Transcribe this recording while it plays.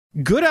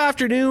Good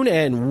afternoon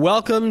and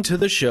welcome to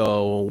the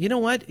show. You know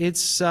what?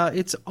 It's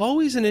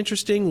always an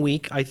interesting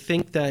week. I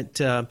think that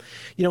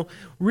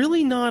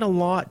really not a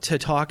lot to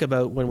talk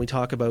about when we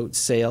talk about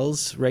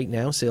sales right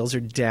now. Sales are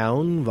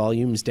down,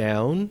 volume's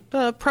down,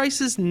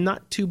 prices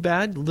not too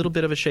bad. A little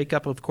bit of a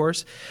shakeup, of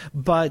course,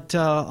 but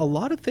a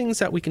lot of things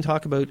that we can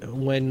talk about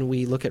when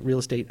we look at real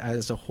estate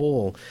as a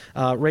whole.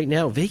 Right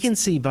now,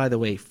 vacancy, by the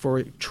way,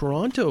 for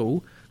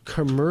Toronto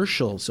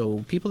commercial,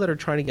 so people that are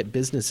trying to get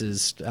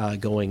businesses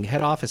going,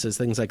 head offices,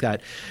 things like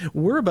that,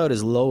 we're about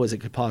as low as it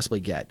could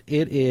possibly get.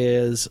 It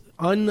is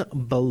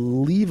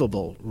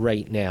unbelievable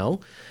right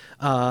now.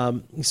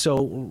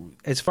 So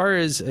as far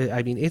as,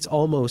 it's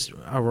almost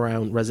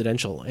around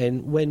residential.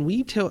 And when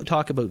we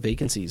talk about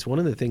vacancies, one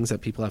of the things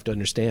that people have to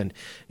understand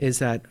is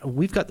that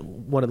we've got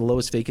one of the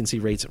lowest vacancy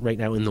rates right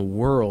now in the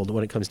world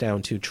when it comes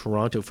down to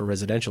Toronto for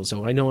residential.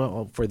 So I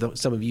know for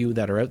some of you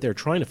that are out there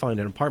trying to find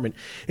an apartment,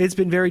 it's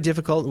been very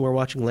difficult, and we're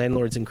watching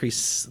landlords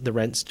increase the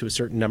rents to a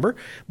certain number.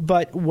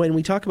 But when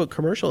we talk about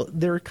commercial,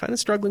 they're kind of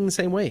struggling the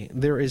same way.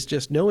 There is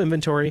just no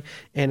inventory,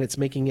 and it's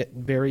making it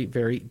very,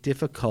 very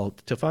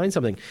difficult to find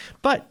something.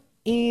 But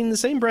in the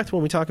same breath,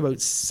 when we talk about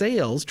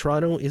sales,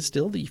 Toronto is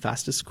still the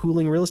fastest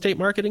cooling real estate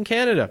market in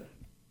Canada.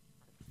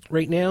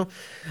 Right now,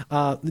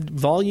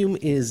 volume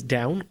is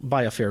down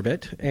by a fair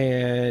bit,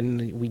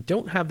 and we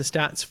don't have the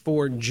stats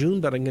for June,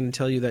 but I'm going to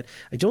tell you that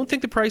I don't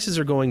think the prices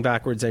are going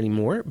backwards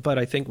anymore, but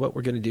I think what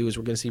we're going to do is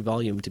we're going to see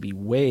volume to be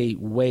way,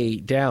 way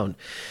down.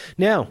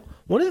 Now,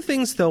 one of the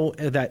things, though,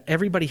 that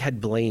everybody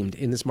had blamed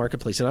in this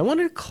marketplace, and I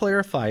wanted to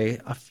clarify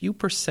a few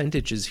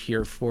percentages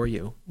here for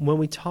you. When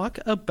we talk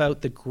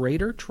about the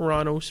Greater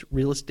Toronto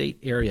real estate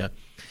area,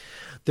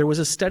 there was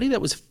a study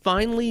that was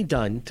finally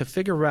done to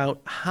figure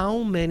out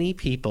how many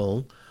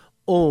people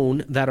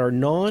own that are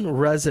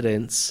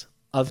non-residents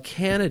of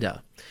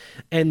Canada.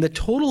 And the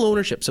total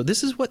ownership, so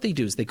this is what they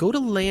do, is they go to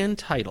land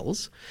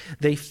titles,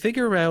 they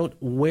figure out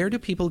where do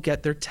people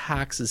get their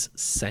taxes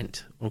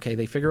sent, okay?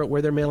 They figure out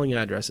where their mailing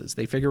addresses,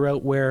 they figure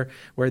out where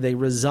they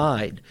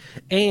reside.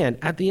 And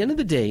at the end of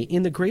the day,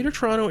 in the Greater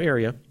Toronto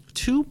area,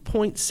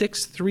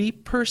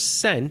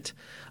 2.63%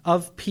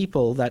 of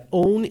people that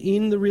own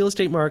in the real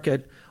estate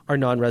market are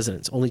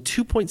non-residents, only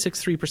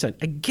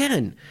 2.63%.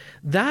 Again,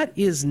 that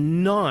is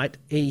not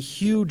a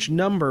huge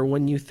number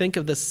when you think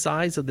of the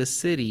size of the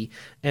city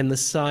and the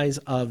size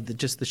of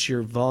just the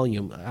sheer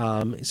volume.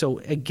 So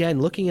again,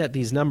 looking at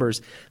these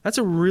numbers, that's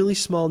a really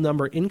small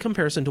number in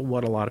comparison to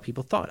what a lot of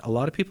people thought. A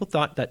lot of people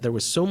thought that there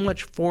was so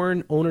much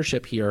foreign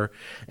ownership here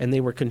and they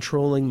were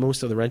controlling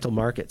most of the rental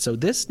market. So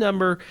this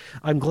number,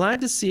 I'm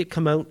glad to see it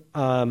come out.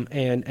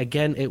 And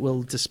again, it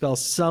will dispel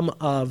some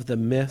of the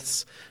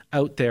myths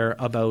out there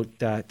about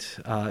that,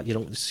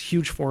 this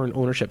huge foreign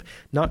ownership,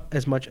 not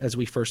as much as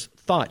we first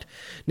thought.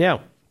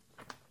 Now,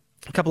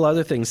 a couple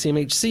other things.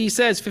 CMHC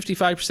says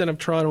 55% of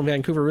Toronto and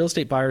Vancouver real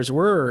estate buyers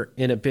were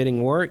in a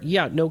bidding war.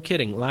 Yeah, no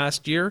kidding.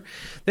 Last year,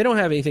 they don't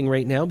have anything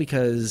right now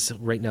because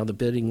right now the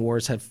bidding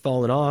wars have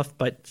fallen off,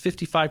 but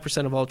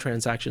 55% of all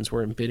transactions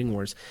were in bidding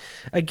wars.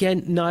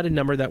 Again, not a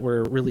number that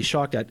we're really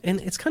shocked at. And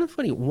it's kind of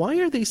funny. Why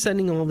are they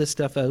sending all this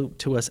stuff out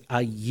to us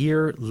a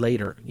year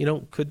later?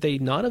 Could they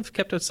not have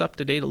kept us up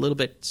to date a little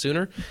bit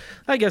sooner?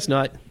 I guess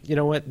not. You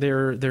know what?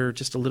 They're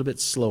just a little bit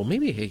slow.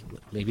 Maybe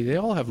they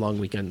all have long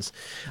weekends.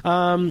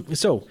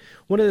 So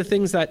one of the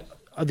things that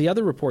the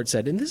other report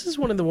said, and this is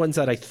one of the ones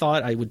that I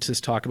thought I would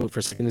just talk about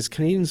for a second, is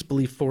Canadians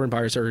believe foreign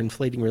buyers are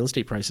inflating real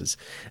estate prices.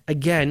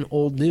 Again,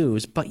 old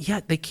news, but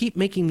yet they keep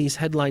making these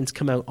headlines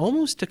come out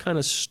almost to kind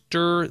of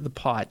stir the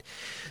pot.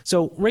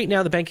 So right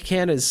now, the Bank of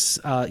Canada is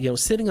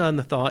sitting on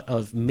the thought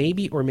of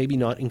maybe or maybe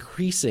not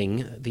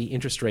increasing the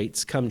interest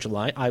rates come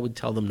July. I would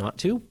tell them not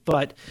to,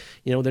 but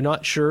they're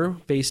not sure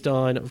based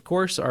on, of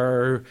course,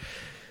 our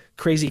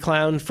crazy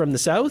clown from the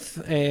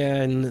south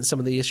and some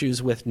of the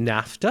issues with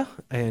NAFTA,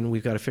 and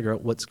we've got to figure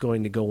out what's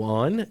going to go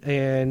on.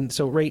 And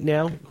so right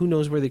now, who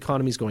knows where the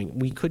economy is going?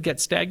 We could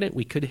get stagnant.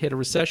 We could hit a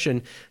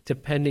recession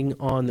depending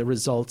on the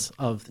results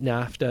of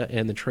NAFTA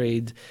and the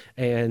trade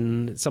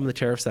and some of the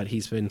tariffs that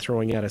he's been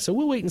throwing at us. So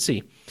we'll wait and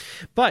see.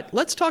 But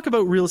let's talk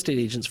about real estate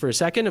agents for a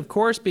second. Of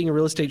course, being a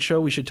real estate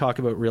show, we should talk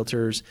about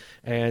realtors.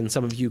 And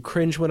some of you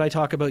cringe when I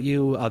talk about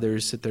you.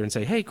 Others sit there and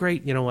say, hey,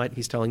 great, you know what?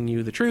 He's telling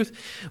you the truth.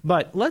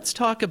 But let's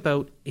talk about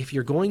if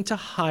you're going to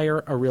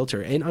hire a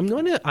realtor. And I'm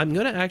going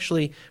to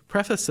actually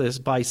preface this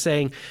by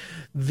saying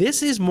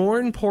this is more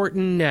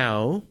important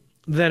now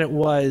than it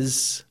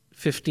was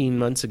 15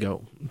 months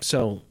ago.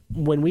 So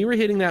when we were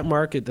hitting that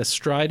market, the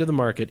stride of the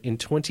market in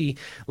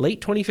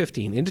late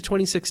 2015 into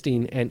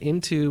 2016 and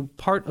into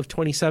part of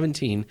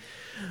 2017,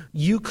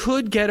 you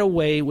could get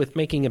away with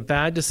making a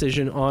bad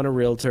decision on a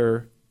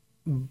realtor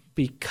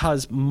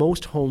because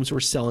most homes were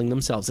selling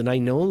themselves. And I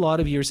know a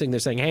lot of you are saying, they're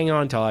saying, hang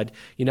on, Todd,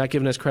 you're not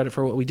giving us credit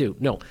for what we do.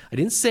 No, I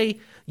didn't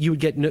say you would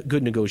get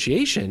good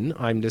negotiation.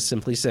 I'm just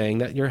simply saying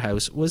that your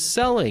house was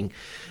selling.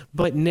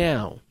 But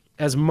now,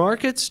 as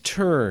markets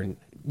turn,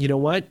 you know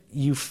what?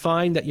 You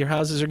find that your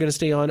houses are going to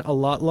stay on a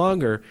lot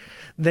longer,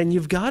 then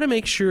you've got to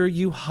make sure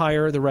you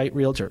hire the right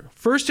realtor.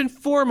 First and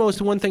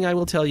foremost, one thing I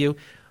will tell you,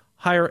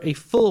 hire a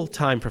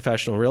full-time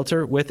professional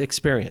realtor with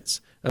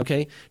experience.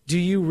 Okay. Do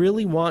you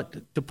really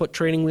want to put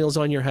training wheels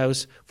on your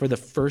house for the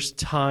first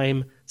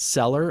time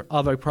seller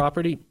of a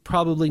property?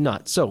 Probably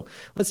not. So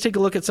let's take a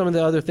look at some of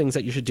the other things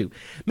that you should do.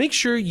 Make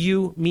sure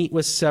you meet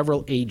with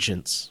several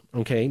agents,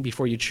 okay,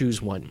 before you choose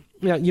one.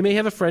 Now, you may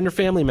have a friend or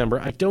family member.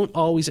 I don't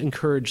always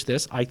encourage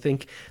this. I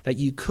think that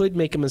you could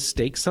make a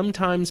mistake.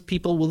 Sometimes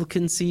people will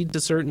concede to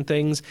certain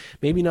things,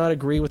 maybe not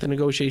agree with the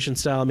negotiation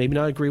style, maybe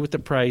not agree with the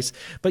price,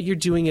 but you're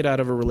doing it out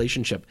of a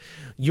relationship.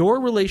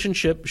 Your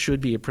relationship should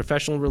be a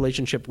professional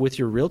relationship with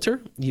your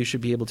realtor. You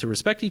should be able to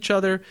respect each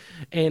other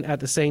and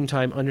at the same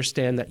time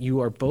understand that you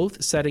are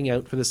both setting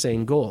out for the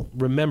same goal.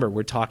 Remember,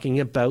 we're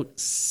talking about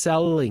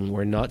selling.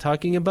 We're not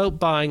talking about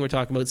buying. We're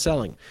talking about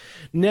selling.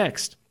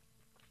 Next,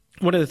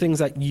 one of the things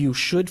that you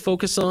should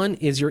focus on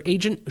is your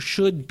agent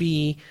should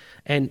be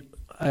an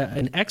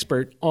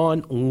expert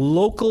on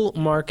local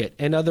market.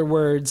 In other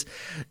words,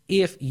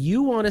 if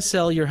you want to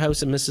sell your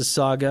house in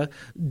Mississauga,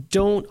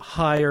 don't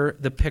hire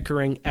the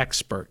Pickering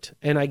expert.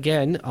 And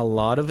again, a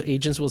lot of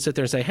agents will sit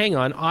there and say, hang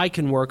on, I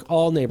can work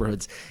all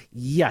neighborhoods.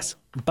 Yes,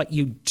 but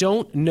you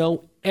don't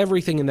know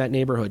everything in that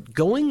neighborhood.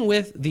 Going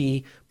with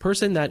the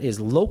person that is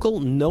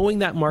local, knowing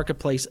that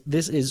marketplace,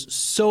 this is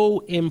so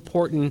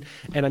important.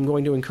 And I'm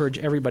going to encourage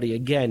everybody,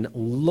 again,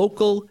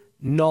 local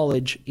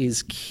knowledge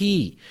is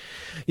key.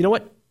 You know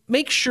what?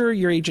 Make sure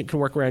your agent can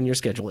work around your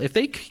schedule. If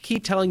they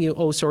keep telling you,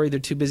 oh, sorry, they're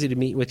too busy to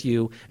meet with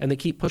you, and they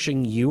keep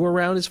pushing you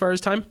around as far as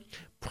time,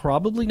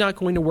 probably not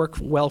going to work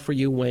well for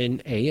you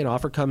when A, an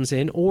offer comes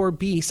in, or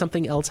B,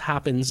 something else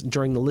happens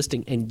during the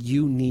listing and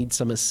you need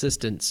some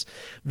assistance.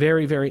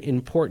 Very, very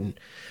important.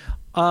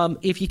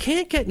 If you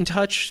can't get in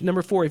touch,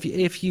 number 4,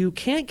 if you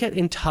can't get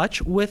in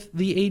touch with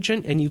the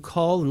agent and you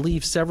call and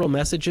leave several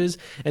messages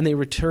and they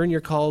return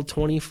your call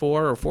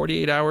 24 or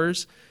 48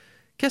 hours,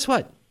 guess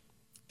what?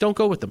 Don't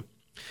go with them.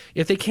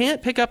 If they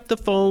can't pick up the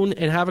phone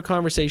and have a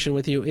conversation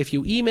with you, if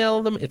you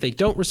email them, if they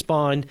don't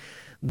respond,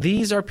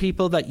 these are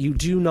people that you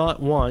do not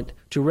want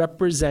to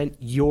represent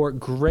your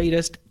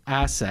greatest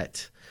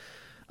asset.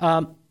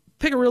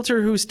 Pick a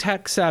realtor who's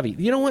tech savvy.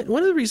 You know what?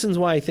 One of the reasons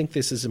why I think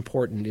this is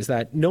important is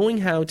that knowing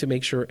how to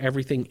make sure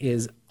everything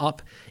is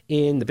up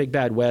in the big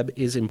bad web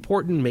is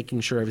important.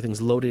 Making sure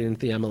everything's loaded into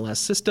the MLS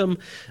system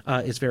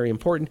is very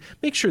important.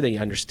 Make sure they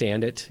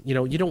understand it. You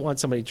know, you don't want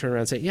somebody to turn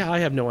around and say, yeah, I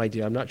have no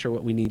idea. I'm not sure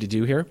what we need to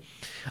do here.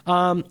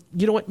 You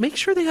know what? Make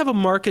sure they have a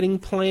marketing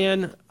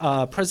plan,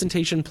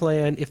 presentation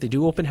plan. If they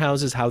do open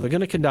houses, how they're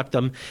going to conduct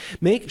them.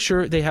 Make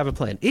sure they have a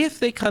plan. If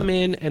they come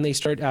in and they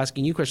start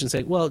asking you questions,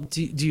 say, well,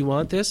 do you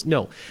want this?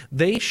 No.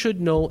 They should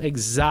know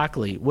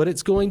exactly what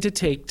it's going to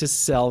take to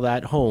sell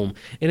that home.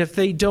 And if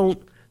they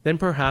don't, then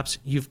perhaps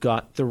you've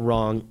got the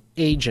wrong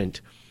agent.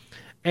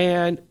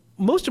 And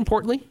most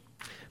importantly,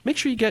 make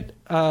sure you get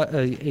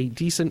a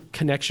decent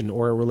connection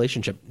or a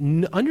relationship.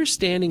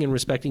 Understanding and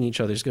respecting each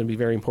other is going to be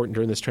very important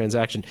during this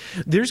transaction.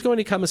 There's going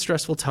to come a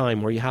stressful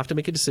time where you have to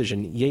make a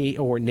decision, yay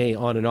or nay,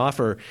 on an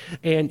offer,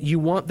 and you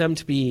want them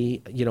to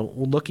be, you know,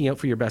 looking out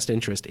for your best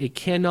interest. It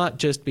cannot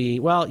just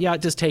be, well, yeah,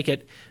 just take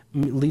it,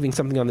 leaving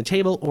something on the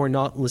table or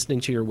not listening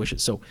to your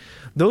wishes. So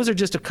those are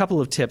just a couple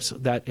of tips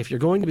that if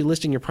you're going to be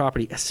listing your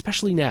property,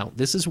 especially now,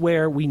 this is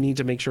where we need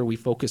to make sure we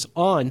focus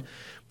on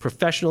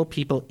professional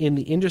people in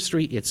the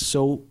industry. It's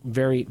so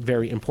very,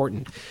 very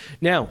important.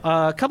 Now,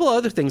 a couple of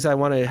other things I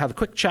want to have a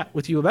quick chat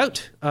with you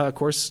about. Of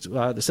course,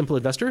 The Simple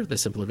Investor,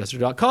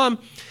 thesimpleinvestor.com.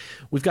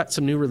 We've got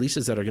some new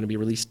releases that are going to be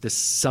released this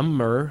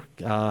summer.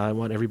 I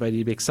want everybody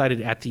to be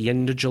excited. At the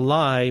end of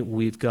July,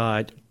 we've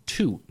got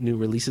 2 new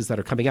releases that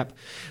are coming up.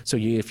 So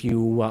if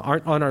you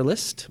aren't on our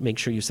list, make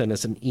sure you send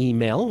us an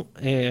email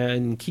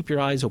and keep your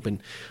eyes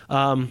open.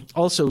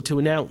 Also, to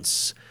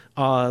announce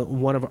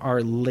one of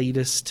our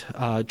latest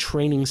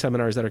training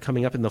seminars that are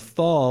coming up in the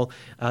fall.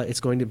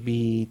 It's going to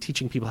be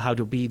teaching people how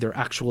to be their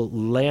actual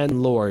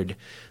landlord.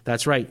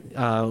 That's right.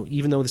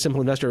 Even though The Simple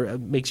Investor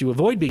makes you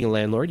avoid being a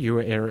landlord, you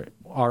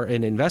are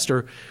an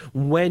investor.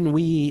 When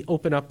we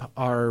open up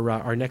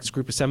our next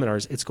group of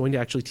seminars, it's going to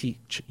actually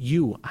teach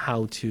you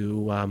how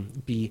to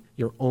be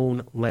your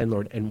own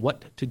landlord and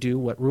what to do,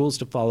 what rules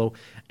to follow,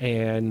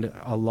 and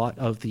a lot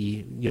of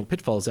the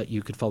pitfalls that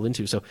you could fall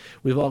into. So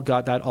we've all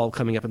got that all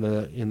coming up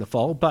in the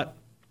fall. But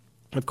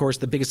of course,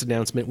 the biggest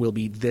announcement will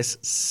be this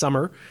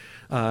summer.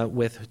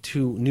 With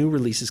 2 new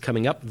releases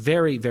coming up.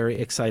 Very, very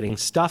exciting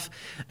stuff.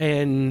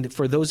 And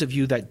for those of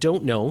you that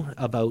don't know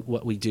about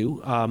what we do,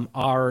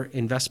 our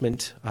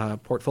investment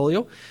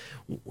portfolio,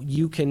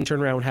 you can turn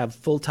around and have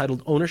full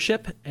titled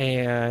ownership,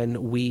 and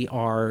we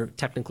are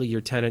technically your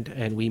tenant,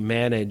 and we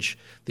manage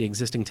the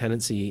existing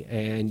tenancy,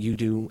 and you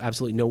do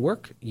absolutely no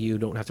work. You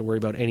don't have to worry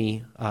about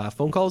any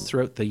phone calls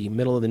throughout the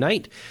middle of the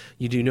night.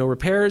 You do no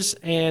repairs,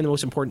 and the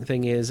most important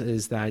thing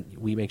is that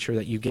we make sure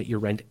that you get your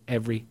rent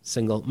every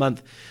single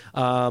month.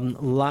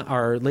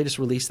 Our latest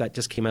release that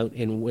just came out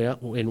in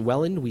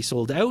Welland, we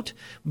sold out,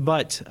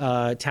 but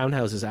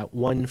townhouses at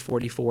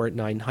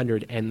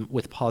 144,900 and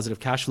with positive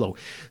cash flow.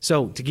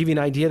 So to give you an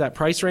idea of that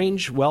price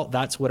range, well,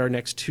 that's what our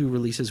next two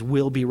releases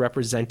will be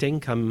representing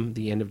come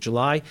the end of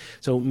July.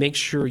 So make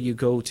sure you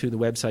go to the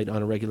website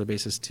on a regular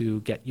basis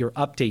to get your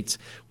updates.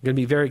 We're going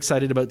to be very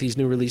excited about these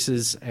new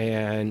releases,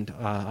 and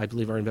I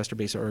believe our investor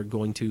base are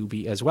going to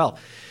be as well.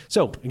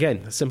 So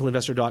again,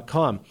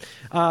 simpleinvestor.com.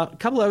 A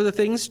couple other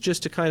things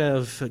just to kind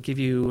of give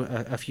you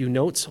a few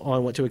notes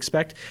on what to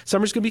expect.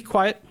 Summer's going to be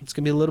quiet. It's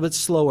going to be a little bit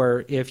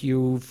slower. If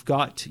you've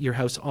got your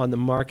house on the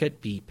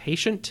market, be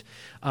patient.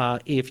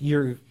 If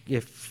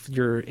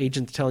your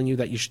agent's telling you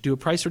that you should do a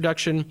price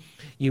reduction,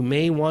 you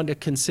may want to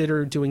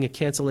consider doing a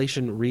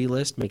cancellation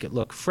relist, make it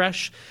look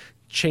fresh,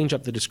 change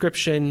up the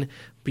description,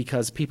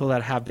 because people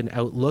that have been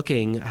out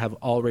looking have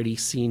already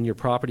seen your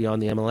property on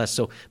the MLS.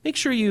 So make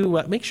sure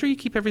you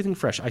keep everything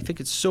fresh. I think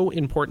it's so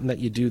important that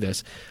you do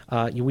this.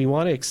 We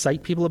want to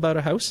excite people about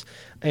a house.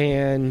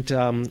 And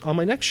on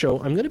my next show,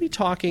 I'm going to be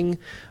talking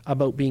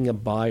about being a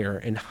buyer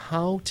and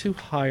how to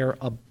hire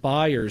a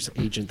buyer's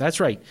agent.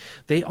 That's right.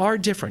 They are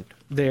different.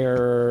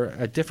 They're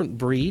a different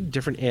breed,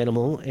 different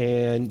animal,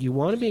 and you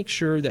want to make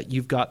sure that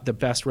you've got the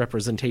best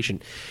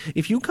representation.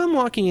 If you come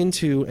walking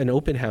into an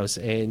open house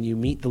and you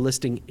meet the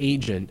listing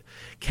agent,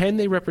 can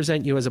they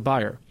represent you as a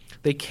buyer?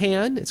 They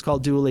can. It's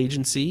called dual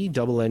agency,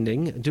 double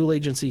ending. Dual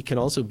agency can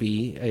also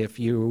be if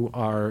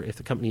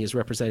the company is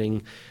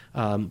representing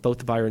both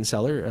the buyer and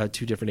seller,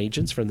 two different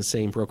agents from the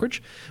same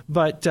brokerage.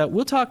 But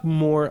we'll talk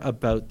more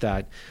about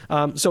that.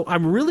 So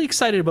I'm really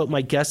excited about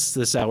my guests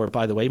this hour,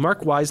 by the way.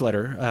 Mark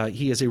Weisletter,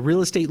 he is a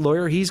real estate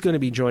lawyer. He's going to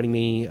be joining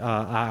me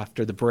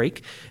after the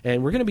break.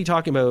 And we're going to be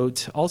talking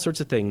about all sorts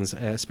of things,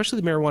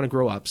 especially the marijuana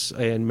grow-ups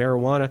and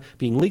marijuana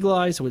being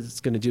legalized, what it's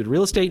going to do to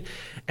real estate.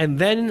 And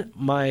then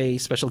my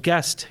special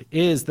guest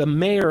is the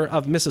mayor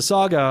of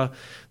Mississauga.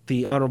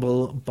 The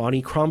Honorable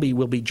Bonnie Crombie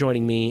will be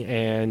joining me,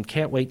 and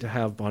can't wait to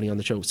have Bonnie on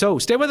the show. So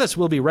stay with us.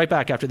 We'll be right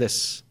back after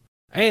this.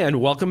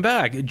 And welcome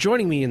back.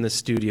 Joining me in the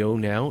studio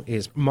now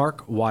is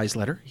Mark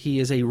Weisletter. He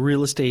is a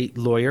real estate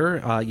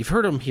lawyer. You've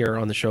heard him here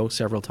on the show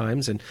several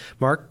times. And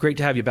Mark, great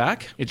to have you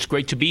back. It's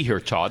great to be here,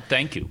 Todd.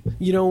 Thank you.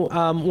 You know,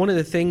 one of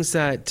the things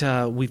that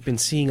we've been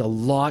seeing a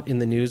lot in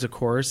the news, of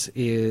course,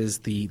 is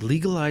the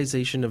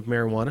legalization of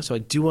marijuana. So I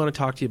do want to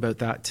talk to you about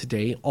that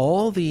today,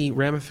 all the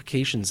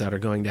ramifications that are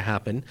going to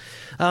happen.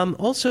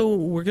 Also,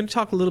 we're going to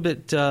talk a little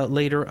bit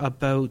later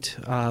about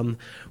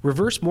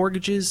reverse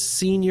mortgages,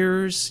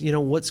 seniors,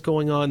 what's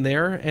going on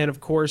there, and of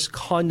course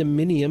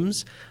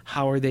condominiums.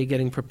 How are they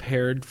getting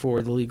prepared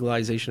for the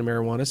legalization of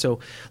marijuana? So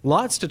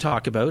lots to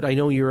talk about. I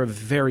know you're a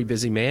very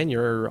busy man.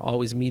 You're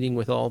always meeting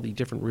with all the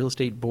different real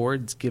estate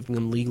boards, giving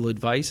them legal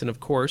advice, and of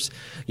course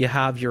you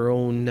have your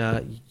own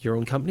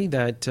company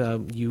that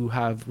you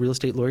have real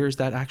estate lawyers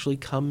that actually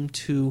come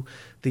to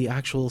the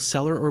actual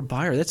seller or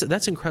buyer.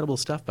 That's incredible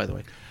stuff, by the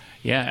way.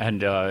 Yeah,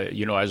 and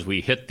as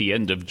we hit the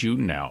end of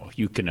June now,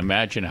 you can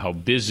imagine how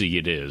busy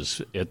it is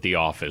at the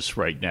office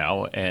right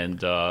now,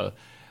 and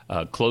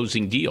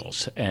closing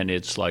deals. And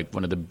it's like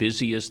one of the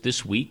busiest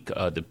this week.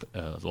 The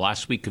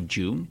last week of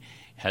June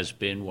has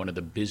been one of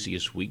the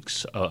busiest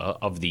weeks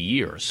of the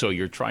year. So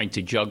you're trying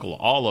to juggle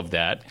all of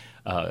that,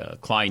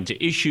 client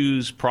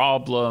issues,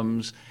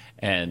 problems,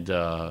 and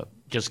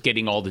just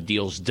getting all the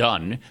deals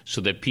done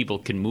so that people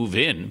can move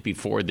in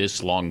before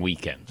this long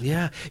weekend.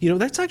 Yeah.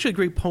 That's actually a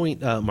great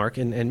point, Mark,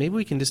 and maybe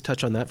we can just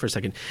touch on that for a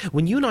second.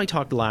 When you and I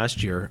talked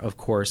last year, of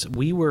course,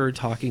 we were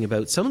talking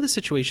about some of the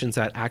situations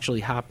that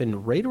actually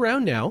happened right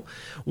around now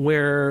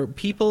where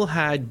people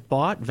had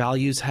bought,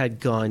 values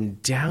had gone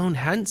down,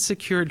 hadn't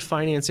secured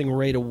financing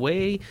right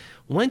away,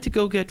 went to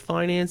go get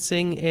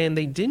financing, and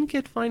they didn't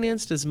get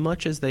financed as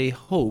much as they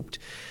hoped.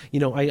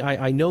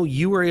 I know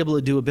you were able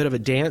to do a bit of a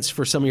dance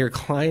for some of your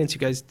clients. You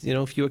guys,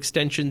 a few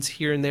extensions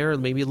here and there,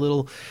 maybe a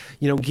little,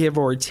 give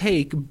or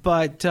take.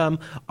 But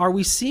are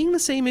we seeing the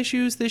same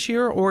issues this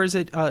year, or is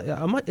it?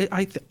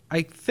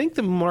 I think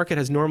the market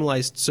has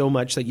normalized so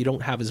much that you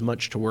don't have as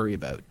much to worry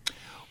about.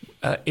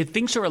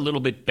 Things are a little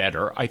bit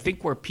better. I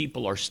think where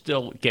people are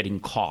still getting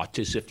caught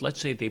is if,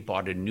 let's say, they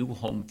bought a new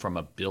home from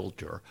a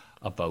builder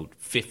about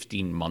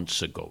 15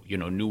 months ago.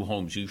 New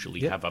homes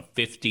usually have a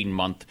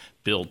 15-month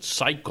build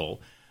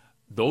cycle.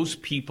 Those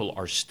people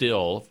are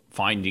still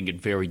finding it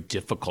very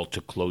difficult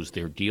to close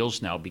their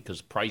deals now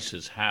because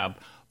prices have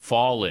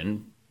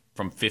fallen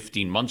from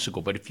 15 months ago.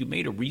 But if you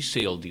made a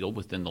resale deal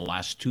within the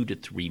last 2 to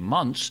 3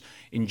 months,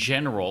 in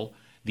general,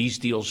 these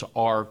deals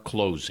are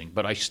closing.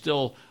 But I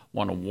still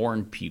want to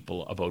warn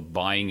people about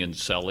buying and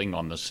selling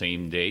on the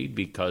same day,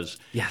 because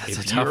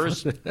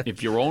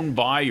if your own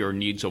buyer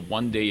needs a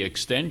one-day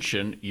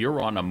extension,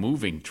 you're on a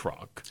moving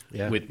truck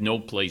with no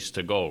place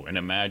to go. And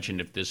imagine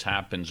if this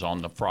happens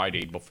on the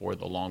Friday before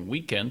the long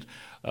weekend,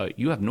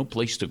 you have no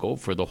place to go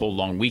for the whole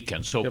long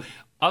weekend. So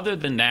other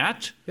than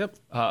that, Yep.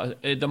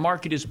 The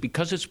market is,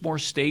 because it's more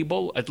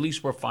stable, at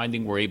least we're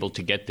finding we're able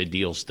to get the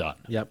deals done.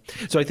 Yep.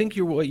 So I think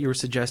what you're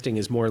suggesting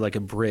is more like a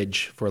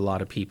bridge for a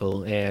lot of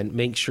people, and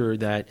make sure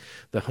that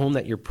the home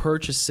that you're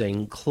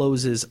purchasing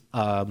closes,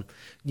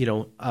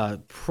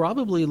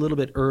 probably a little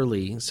bit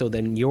early. So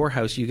then your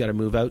house you got to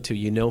move out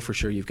to, for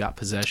sure you've got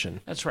possession.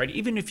 That's right.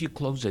 Even if you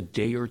close a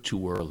day or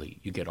two early,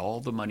 you get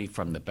all the money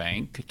from the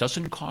bank. It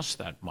doesn't cost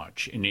that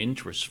much in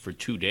interest for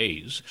 2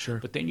 days. Sure.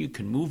 But then you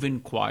can move in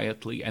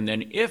quietly. And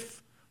then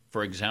if,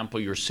 for example,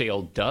 your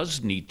sale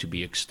does need to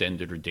be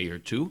extended a day or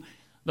two,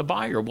 the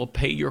buyer will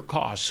pay your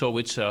costs. So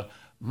it's a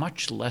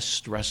much less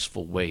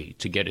stressful way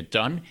to get it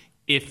done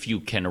if you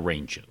can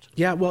arrange it.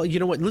 Yeah, well, you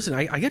know what? Listen,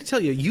 I got to tell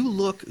you, you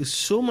look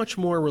so much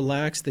more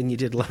relaxed than you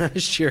did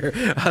last year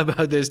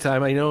about this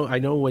time. I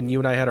know when you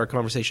and I had our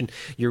conversation,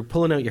 you're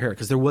pulling out your hair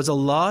because there was a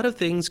lot of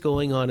things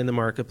going on in the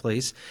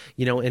marketplace,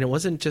 and it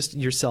wasn't just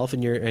yourself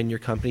and your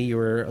company. You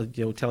were,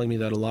 telling me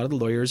that a lot of the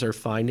lawyers are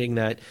finding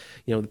that,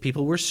 the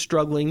people were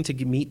struggling to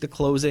meet the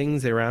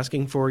closings. They were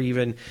asking for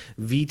even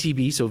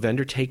VTB, so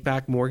vendor take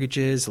back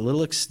mortgages, a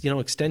little,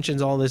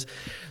 extensions, all this.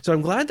 So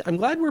I'm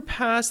glad we're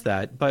past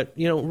that. But,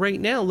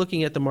 right now,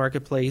 looking at the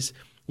marketplace,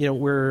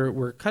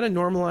 we're kind of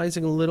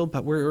normalizing a little,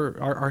 but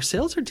our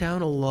sales are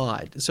down a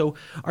lot. So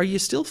are you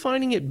still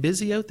finding it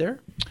busy out there?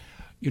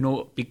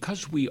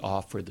 Because we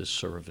offer the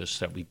service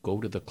that we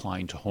go to the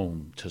client's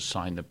home to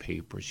sign the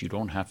papers, you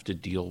don't have to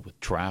deal with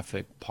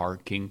traffic,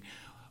 parking.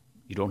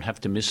 You don't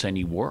have to miss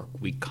any work.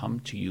 We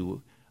come to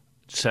you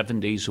 7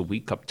 days a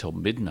week up till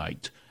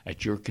midnight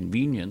at your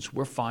convenience.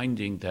 We're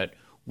finding that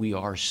we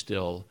are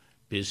still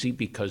busy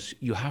because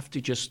you have to,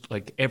 just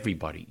like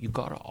everybody, you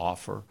got to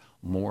offer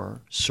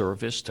more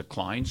service to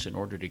clients in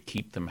order to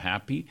keep them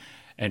happy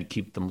and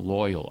keep them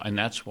loyal. And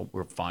that's what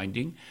we're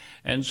finding.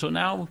 And so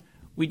now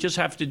we just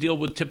have to deal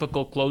with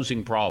typical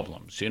closing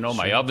problems.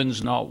 My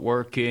oven's not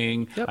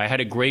working. Yep. I had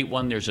a great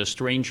one. There's a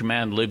strange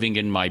man living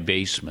in my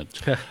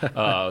basement.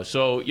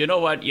 So you know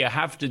what? You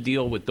have to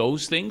deal with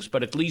those things,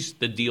 but at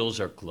least the deals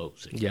are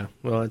closing. Yeah,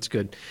 well, that's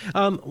good.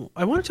 I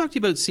want to talk to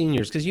you about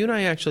seniors because you and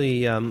I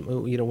actually,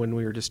 when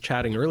we were just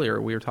chatting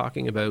earlier, we were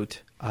talking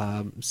about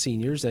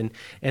seniors and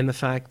the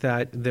fact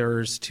that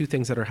there's two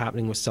things that are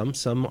happening with some.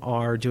 Some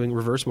are doing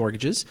reverse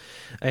mortgages,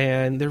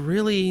 and they're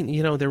really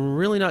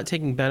not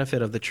taking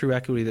benefit of the true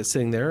equity that's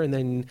sitting there. And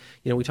then,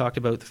 we talked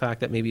about the fact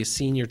that maybe a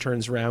senior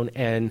turns around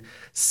and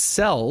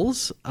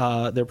sells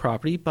their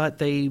property, but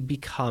they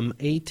become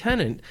a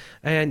tenant.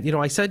 And,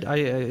 I said,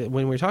 when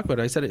we were talking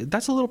about it, I said,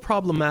 that's a little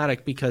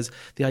problematic because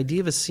the idea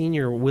of a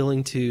senior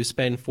willing to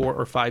spend $4,000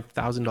 or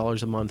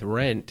 $5,000 a month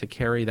rent to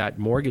carry that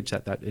mortgage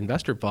that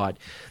investor bought,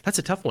 that's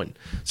a tough one.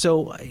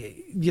 So,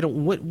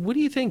 what do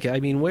you think? I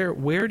mean,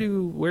 where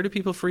do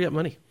people free up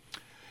money?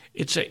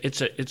 It's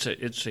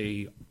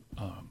a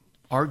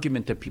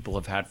argument that people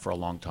have had for a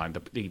long time.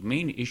 The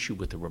main issue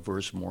with the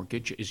reverse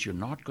mortgage is you're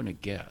not going to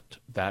get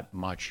that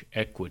much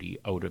equity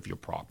out of your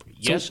property.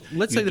 So yes,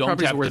 let's say the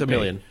property's worth $1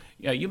 million.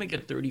 Yeah, you may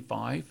get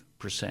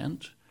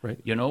 35%, right?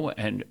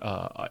 And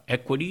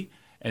equity.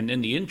 And then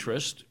the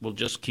interest will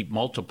just keep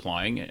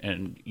multiplying,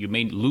 and you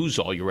may lose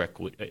all your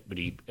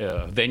equity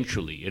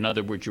eventually. In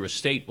other words, your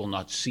estate will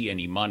not see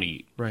any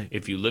money right.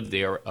 if you live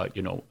there,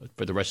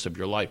 for the rest of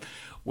your life.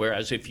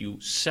 Whereas if you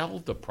sell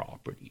the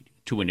property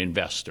to an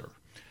investor,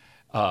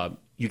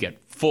 you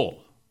get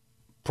full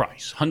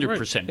price, 100%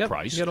 right. Yep.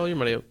 price. You get all your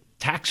money out.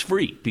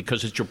 Tax-free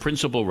because it's your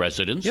principal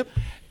residence. Yep.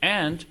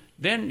 And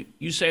then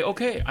you say,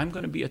 okay, I'm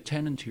going to be a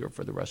tenant here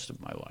for the rest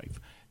of my life.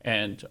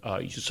 And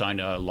you sign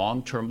a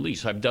long-term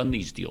lease. I've done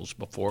these deals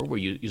before where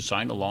you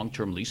sign a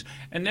long-term lease.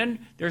 And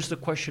then there's the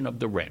question of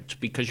the rent,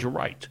 because you're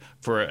right.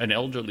 For an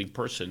elderly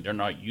person, they're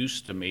not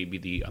used to maybe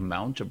the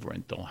amount of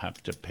rent they'll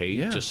have to pay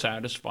to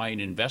satisfy an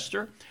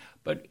investor.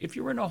 But if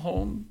you're in a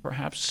home,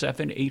 perhaps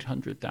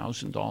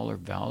 $700,000-$800,000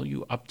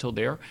 value up till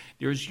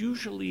there's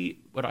usually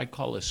what I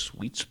call a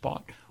sweet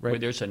spot where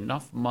there's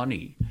enough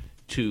money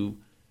to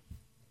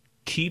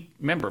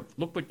remember,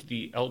 look what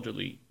the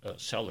elderly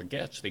seller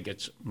gets. They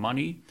get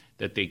money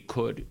that they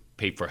could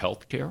pay for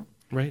health care,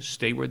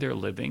 stay where they're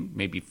living,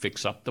 maybe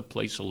fix up the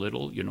place a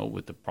little,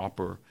 with the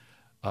proper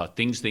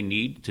things they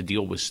need to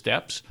deal with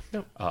steps.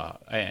 Yep.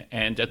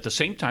 And at the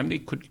same time, they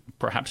could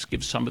perhaps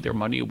give some of their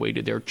money away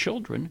to their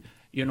children,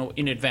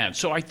 in advance.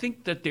 So I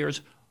think that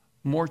there's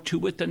more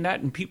to it than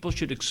that, and people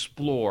should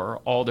explore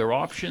all their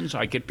options.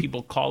 I get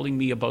people calling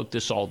me about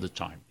this all the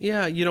time.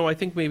 Yeah, I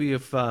think maybe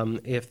if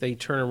they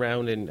turn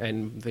around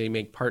and they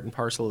make part and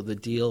parcel of the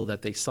deal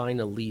that they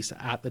sign a lease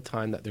at the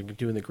time that they're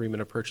doing the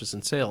agreement of purchase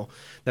and sale,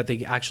 that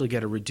they actually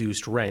get a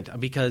reduced rent.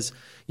 Because,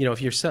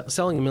 if you're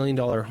selling $1 million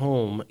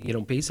home,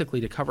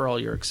 basically to cover all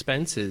your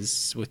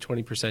expenses with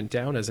 20%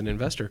 down as an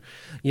investor,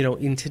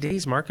 in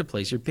today's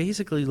marketplace, you're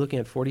basically looking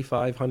at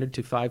 $4,500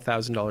 to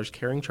 $5,000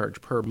 carrying charge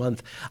per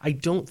month. I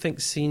don't think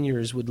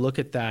seniors would look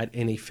at that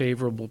in a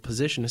favorable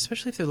position,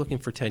 especially if they're looking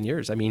for 10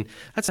 years. I mean,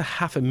 that's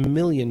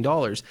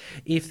 $500,000.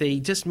 If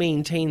they just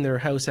maintain their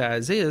house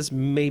as is,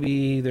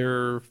 maybe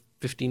they're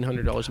 $1,500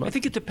 a month? I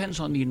think it depends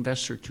on the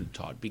investor too,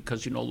 Todd,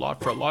 because,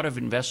 for a lot of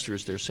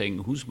investors, they're saying,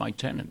 who's my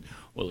tenant?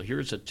 Well,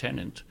 here's a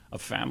tenant, a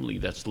family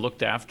that's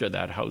looked after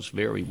that house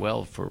very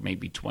well for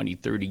maybe 20,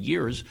 30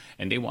 years,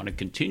 and they want to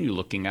continue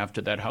looking after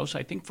that house.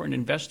 I think for an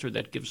investor,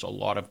 that gives a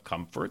lot of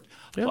comfort.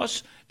 Yep.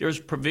 Plus, there's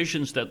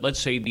provisions that, let's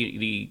say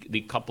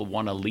the couple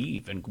want to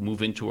leave and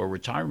move into a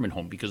retirement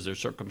home because their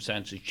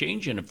circumstances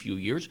change in a few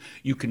years.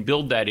 You can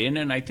build that in,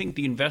 and I think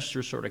the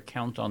investors sort of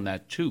count on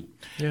that too,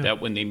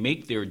 that when they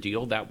make their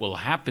deal, that will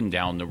happen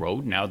down the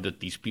road now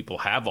that these people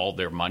have all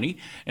their money.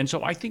 And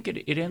so I think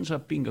it ends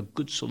up being a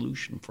good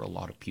solution for a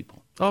lot of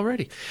people.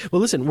 Alrighty.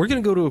 Well, listen, we're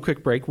going to go to a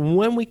quick break.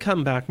 When we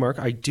come back, Mark,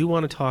 I do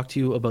want to talk to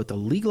you about the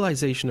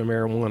legalization of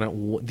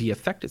marijuana, the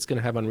effect it's going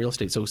to have on real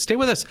estate. So stay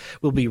with us.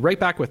 We'll be right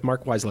back with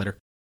Mark Weisletter.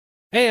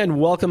 And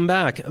welcome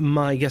back.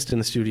 My guest in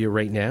the studio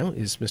right now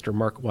is Mr.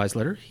 Mark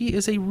Weisletter. He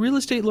is a real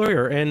estate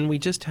lawyer, and we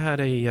just had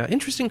a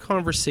interesting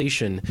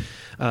conversation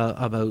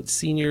about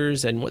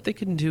seniors and what they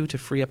can do to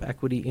free up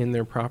equity in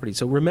their property.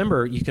 So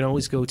remember, you can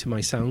always go to my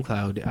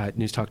SoundCloud at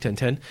News Talk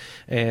 1010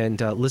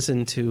 and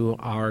listen to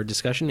our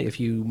discussion if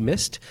you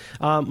missed.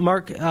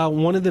 Mark,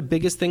 one of the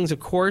biggest things, of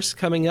course,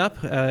 coming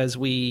up as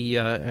we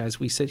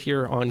sit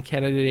here on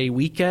Canada Day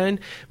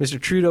weekend,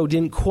 Mr. Trudeau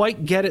didn't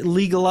quite get it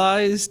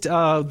legalized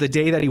the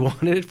day that he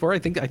wanted it for. I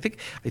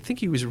think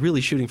he was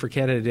really shooting for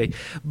Canada Day,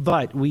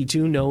 but we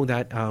do know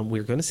that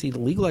we're going to see the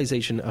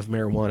legalization of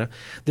marijuana.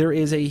 There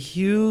is a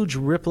huge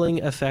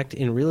rippling effect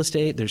in real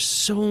estate. There's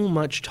so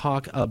much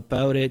talk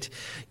about it.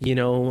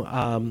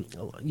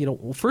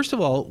 First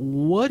of all,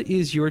 what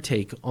is your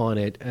take on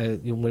it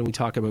when we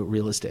talk about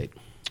real estate?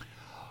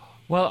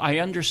 Well, I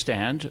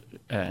understand,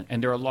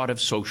 and there are a lot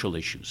of social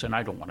issues, and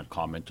I don't want to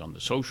comment on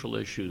the social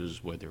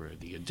issues, whether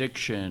the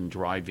addiction,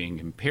 driving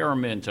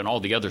impairment, and all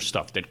the other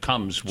stuff that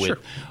comes with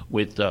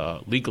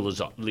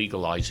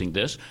legalizing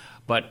this.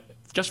 But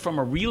just from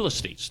a real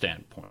estate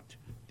standpoint,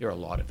 there are a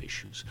lot of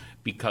issues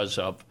because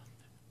of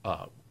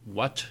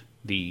what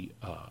the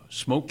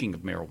smoking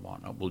of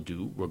marijuana will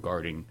do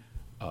regarding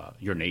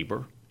your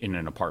neighbor in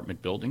an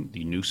apartment building,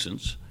 the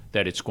nuisance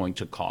that it's going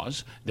to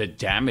cause, the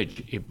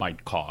damage it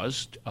might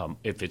cause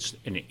if it's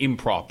an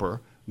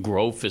improper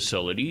grow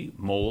facility,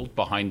 mold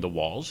behind the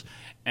walls.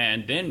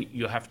 And then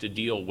you have to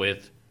deal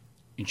with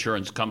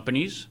insurance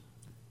companies.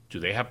 Do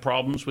they have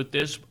problems with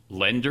this?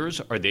 Lenders,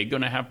 are they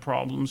going to have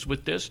problems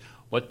with this?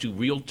 What do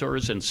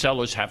realtors and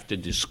sellers have to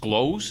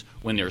disclose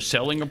when they're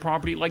selling a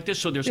property like this?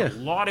 So there's a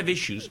lot of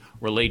issues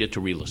related to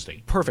real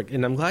estate. Perfect.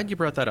 And I'm glad you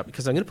brought that up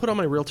because I'm going to put on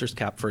my realtor's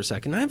cap for a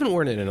second. I haven't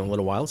worn it in a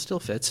little while. It still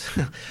fits.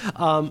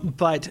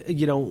 But,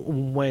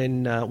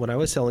 when I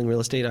was selling real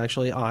estate,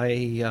 actually, I,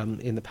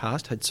 in the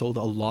past, had sold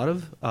a lot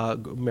of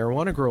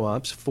marijuana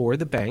grow-ups for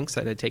the banks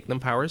that had taken them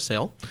power of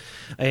sale.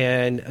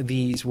 And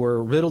these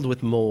were riddled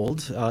with mold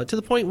to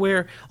the point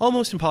where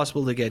almost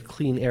impossible to get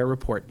clean air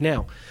report.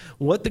 Now,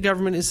 what the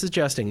government is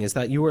suggesting is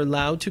that you are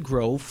allowed to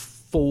grow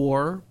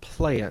 4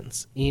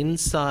 plants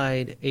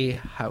inside a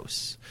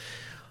house.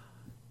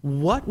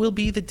 What will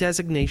be the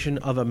designation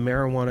of a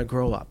marijuana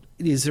grow-up?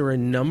 Is there a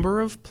number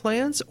of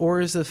plants,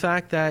 or is the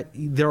fact that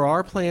there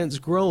are plants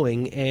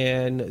growing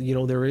and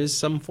there is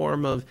some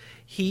form of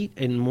heat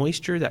and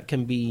moisture that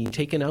can be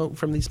taken out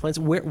from these plants?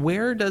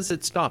 Where does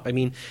it stop? I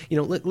mean,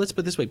 let's put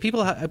it this way: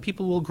 people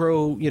will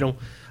grow,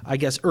 I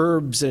guess,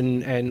 herbs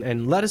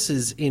and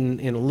lettuces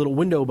in a little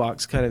window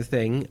box kind of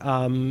thing.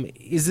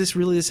 Is this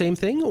really the same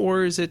thing,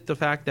 or is it the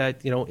fact that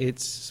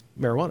it's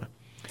marijuana?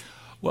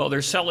 Well,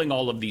 they're selling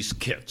all of these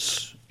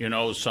kits.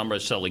 Some are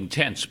selling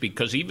tents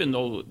because even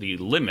though the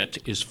limit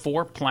is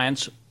 4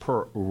 plants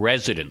per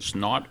residence,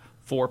 not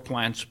 4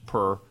 plants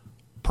per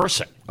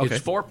person. Okay.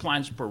 It's 4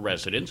 plants per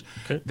residence.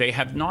 Okay. They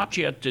have not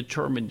yet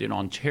determined in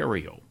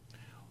Ontario,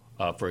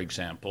 for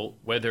example,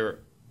 whether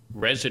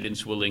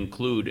residents will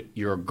include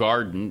your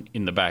garden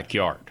in the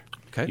backyard.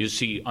 Okay. You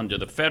see, under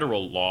the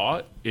federal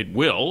law, it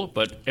will,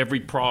 but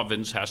every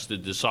province has to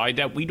decide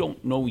that. We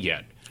don't know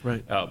yet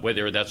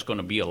whether that's going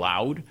to be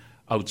allowed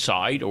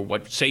outside or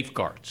what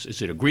safeguards.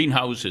 Is it a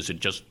greenhouse? Is it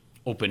just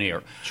open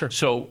air? Sure.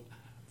 So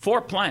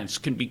 4 plants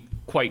can be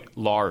quite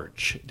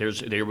large.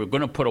 They were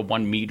going to put a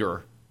 1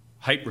 meter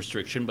height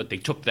restriction, but they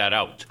took that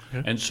out.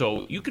 Okay. And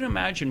so you can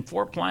imagine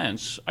 4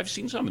 plants. I've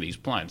seen some of these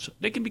plants.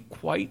 They can be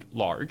quite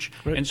large.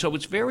 Right. And so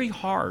it's very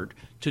hard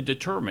to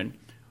determine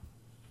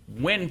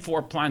when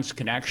 4 plants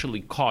can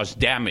actually cause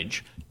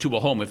damage to a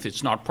home if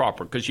it's not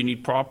proper, because you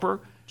need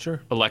proper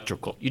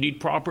electrical. You need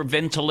proper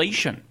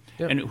ventilation.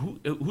 Yep. And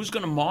who's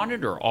going to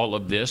monitor all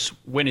of this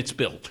when it's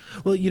built?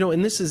 Well,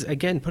 and this is,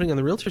 again, putting on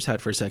the realtor's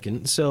hat for a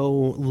second. So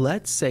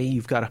let's say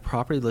you've got a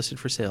property listed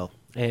for sale.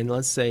 And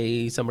let's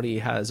say somebody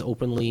has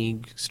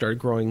openly started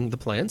growing the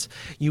plants.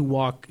 You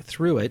walk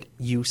through it,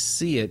 you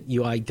see it,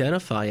 you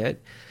identify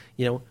it.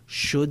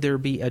 Should there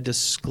be a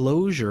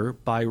disclosure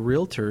by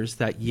realtors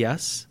that,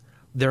 yes,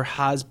 there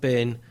has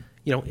been,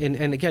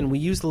 and again, we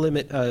use the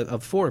limit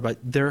of 4, but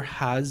there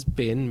has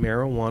been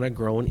marijuana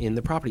grown in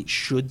the property.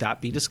 Should that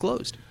be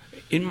disclosed?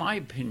 In my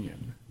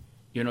opinion,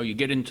 you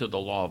get into the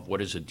law of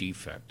what is a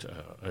defect.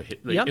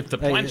 Yep. If the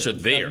plants are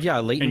there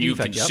latent and you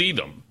defect, can see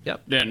them,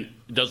 then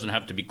it doesn't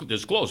have to be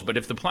disclosed. But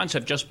if the plants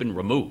have just been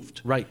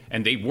removed right.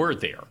 and they were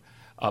there,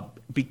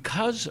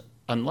 because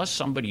unless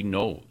somebody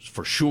knows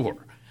for sure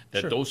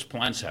that those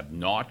plants have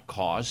not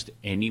caused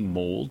any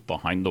mold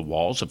behind the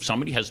walls, if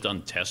somebody has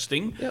done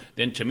testing,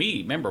 then to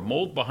me, remember,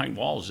 mold behind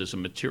walls is a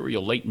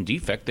material latent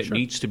defect that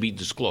needs to be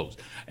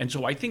disclosed. And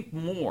so I think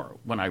more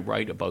when I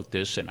write about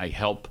this and I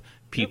help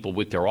people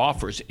with their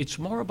offers, it's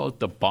more about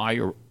the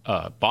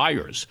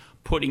buyers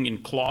putting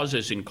in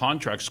clauses in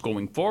contracts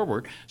going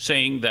forward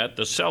saying that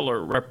the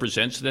seller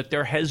represents that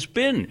there has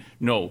been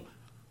no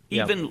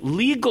even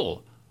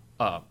legal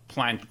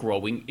plant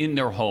growing in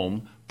their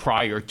home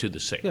prior to the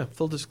sale. Yeah,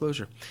 full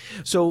disclosure.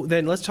 So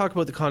then let's talk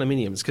about the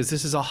condominiums, because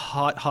this is a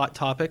hot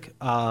topic.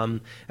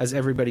 As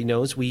everybody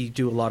knows, we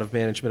do a lot of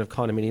management of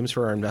condominiums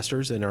for our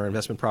investors and our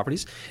investment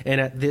properties.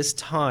 And at this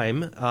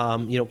time,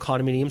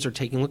 condominiums are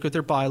taking a look at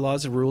their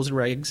bylaws, rules and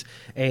regs,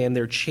 and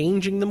they're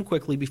changing them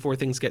quickly before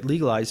things get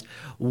legalized.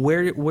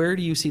 Where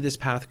do you see this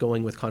path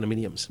going with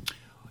condominiums?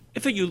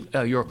 If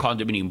you're a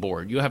condominium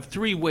board, you have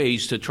three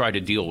ways to try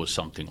to deal with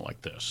something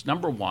like this.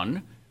 Number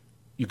one,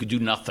 you could do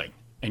nothing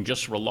and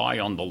just rely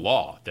on the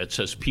law that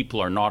says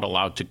people are not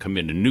allowed to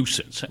commit a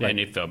nuisance. Right. And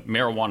if a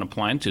marijuana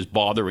plant is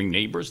bothering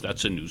neighbors,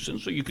 that's a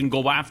nuisance. So you can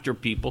go after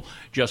people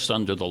just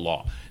under the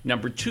law.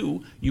 Number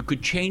two, you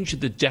could change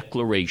the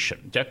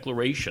declaration.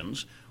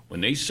 Declarations, when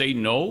they say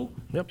no,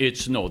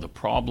 it's no. The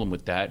problem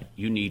with that,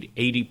 you need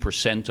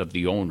 80% of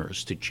the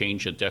owners to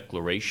change a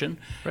declaration.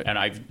 Right. And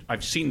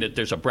I've seen that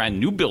there's a brand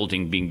new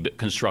building being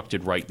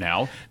constructed right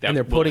now that and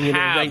they're putting it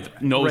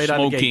right, no right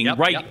smoking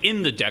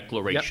in the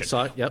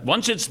declaration.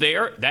 Once it's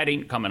there, that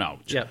ain't coming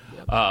out.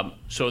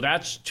 So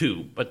that's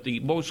two. But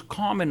the most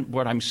common,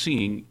 what I'm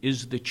seeing,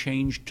 is the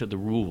change to the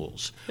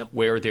rules,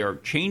 where they're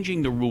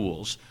changing the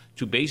rules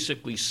to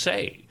basically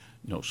say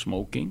no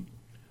smoking,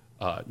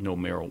 no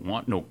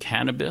marijuana, no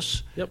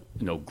cannabis,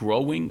 no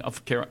growing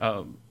of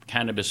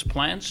cannabis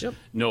plants,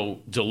 no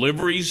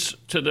deliveries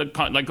to the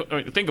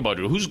think about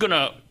it. Who's going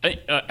to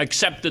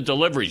accept the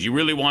deliveries? You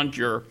really want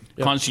your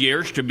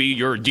concierge to be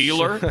your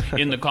dealer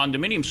in the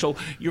condominium? So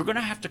you're going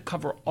to have to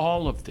cover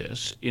all of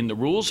this in the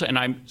rules, and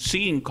I'm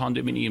seeing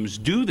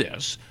condominiums do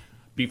this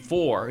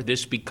before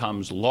this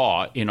becomes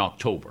law in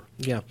October.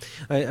 Yeah,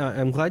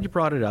 I'm glad you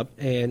brought it up.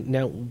 And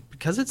now,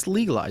 because it's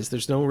legalized,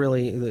 there's no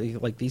really,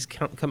 these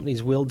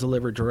companies will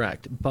deliver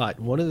direct. But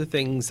one of the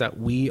things that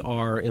we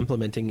are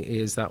implementing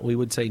is that we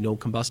would say no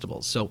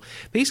combustibles. So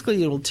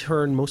basically, it'll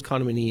turn most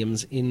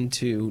condominiums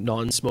into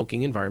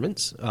non-smoking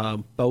environments,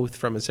 both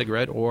from a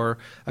cigarette or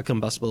a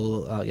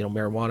combustible,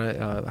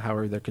 marijuana,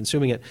 however they're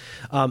consuming it.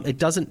 It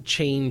doesn't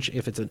change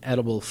if it's an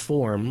edible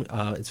form.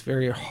 It's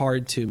very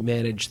hard to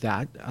manage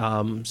that.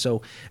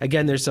 So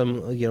again, there's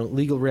some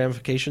legal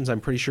ramifications. I'm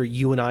pretty sure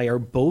you and I are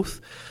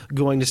both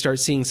going to start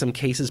seeing some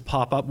cases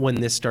pop up when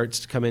this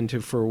starts to come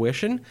into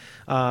fruition.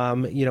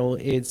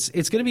 It's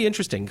going to be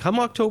interesting. Come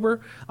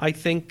October, I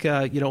think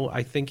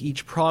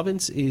each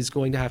province is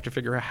going to have to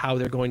figure out how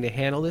they're going to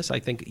handle this. I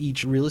think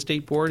each real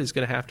estate board is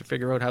going to have to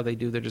figure out how they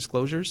do their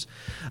disclosures.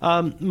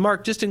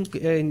 Mark, just in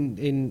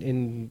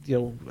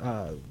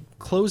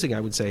closing, I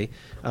would say,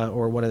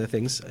 or one of the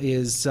things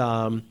is,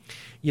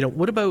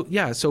 what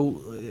about, so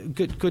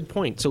good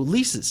point. So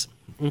leases.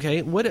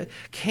 Okay, what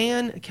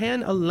can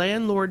a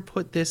landlord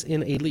put this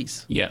in a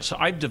lease? Yes,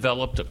 I've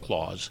developed a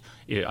clause.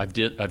 I've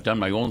done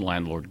my own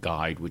landlord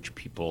guide, which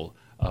people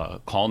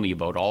call me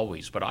about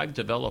always. But I've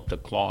developed a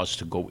clause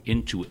to go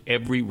into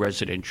every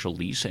residential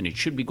lease, and it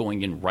should be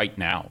going in right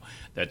now,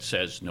 that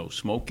says no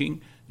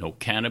smoking, no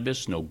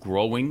cannabis, no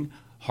growing,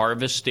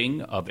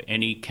 harvesting of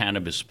any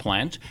cannabis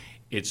plant.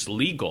 It's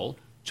legal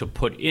to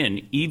put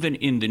in, even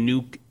in the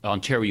new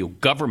Ontario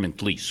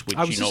government lease, which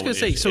I was just going to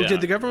say. So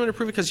did the government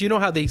approve it? Because you know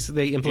how they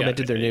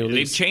implemented their new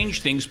lease. They've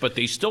changed things, but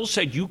they still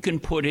said you can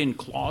put in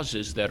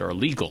clauses that are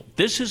legal.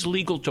 This is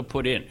legal to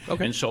put in.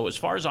 Okay. And so as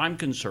far as I'm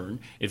concerned,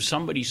 if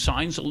somebody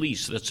signs a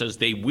lease that says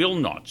they will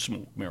not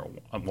smoke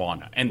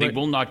marijuana and they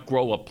will not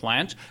grow a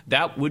plant,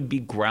 that would be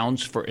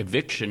grounds for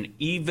eviction,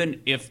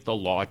 even if the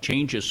law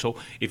changes. So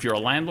if you're a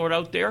landlord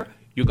out there,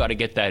 you got to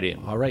get that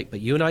in. All right,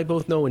 but you and I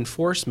both know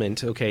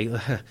enforcement, okay,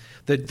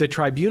 the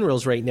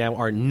tribunals right now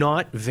are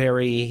not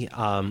very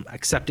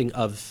accepting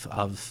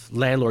of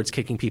landlords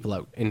kicking people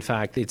out. In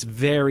fact, it's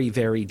very,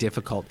 very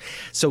difficult.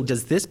 So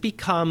does this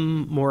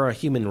become more a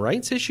human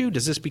rights issue?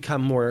 Does this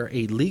become more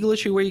a legal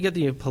issue where you get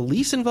the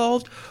police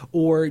involved?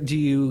 Or do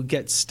you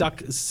get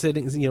stuck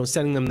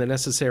sending them the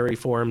necessary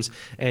forms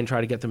and try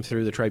to get them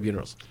through the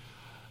tribunals?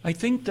 I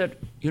think that,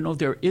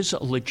 there is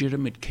a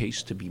legitimate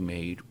case to be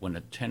made when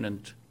a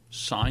tenant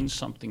signs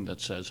something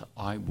that says,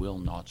 I will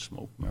not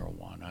smoke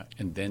marijuana,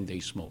 and then they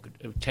smoke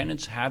it.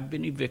 Tenants have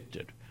been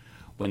evicted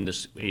when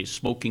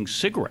smoking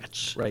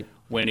cigarettes,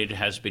 when it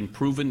has been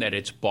proven that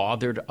it's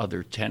bothered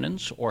other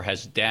tenants or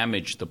has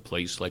damaged the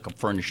place, like a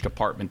furnished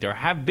apartment. There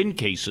have been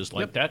cases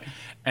like that,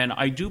 and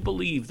I do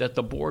believe that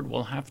the board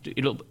will have to,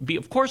 it'll be,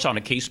 of course, on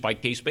a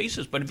case-by-case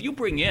basis, but if you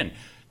bring in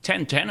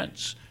 10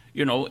 tenants,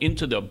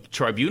 into the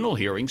tribunal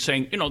hearing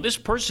saying, this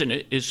person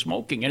is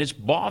smoking and it's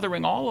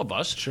bothering all of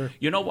us. Sure.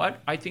 You know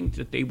what? I think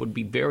that they would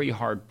be very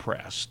hard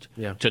pressed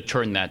to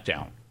turn that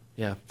down.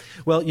 Yeah.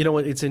 Well, you know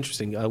what? It's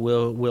interesting.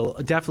 We'll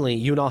definitely,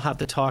 you and I'll have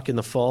to talk in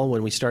the fall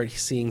when we start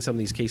seeing some of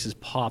these cases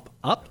pop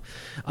up.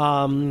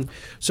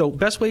 So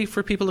best way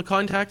for people to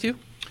contact you?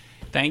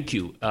 Thank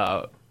you.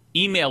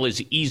 Email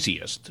is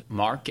easiest.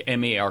 Mark,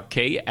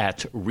 M-A-R-K, at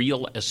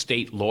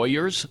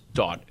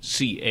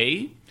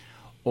realestatelawyers.ca,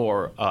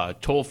 or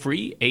toll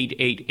free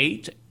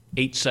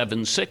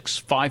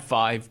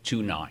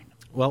 888-876-5529.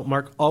 Well,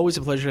 Mark, always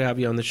a pleasure to have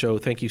you on the show.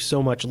 Thank you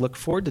so much. Look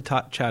forward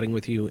to chatting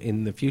with you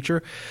in the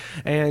future.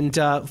 And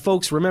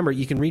folks, remember,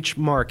 you can reach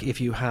Mark if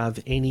you have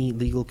any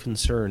legal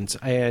concerns.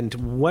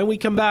 And when we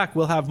come back,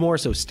 we'll have more.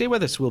 So stay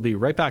with us. We'll be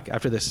right back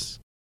after this.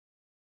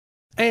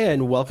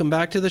 And welcome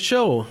back to the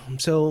show.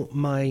 So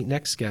my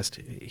next guest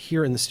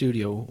here in the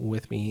studio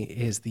with me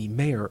is the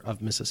mayor of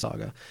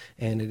Mississauga,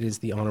 and it is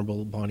the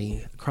Honorable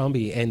Bonnie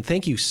Crombie. And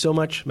thank you so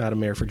much, Madam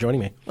Mayor, for joining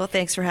me. Well,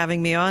 thanks for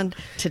having me on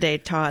today,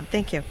 Todd.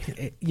 Thank you.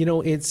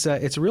 It's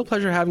a real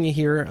pleasure having you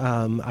here.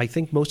 I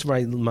think most of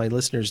my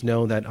listeners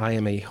know that I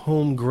am a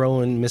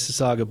homegrown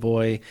Mississauga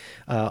boy,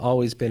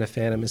 always been a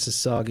fan of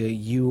Mississauga.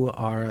 You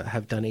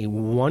have done a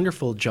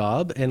wonderful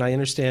job, and I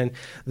understand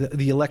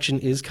the election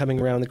is coming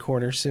around the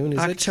corner soon.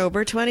 Is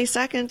October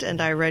 22nd,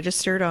 and I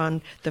registered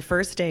on the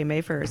first day,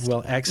 May 1st.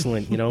 Well,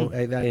 excellent.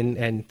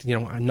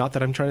 And not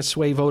that I'm trying to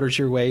sway voters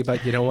your way,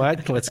 but you know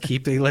what? Let's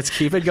keep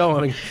it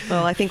going.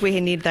 Well, I think we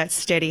need that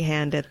steady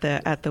hand at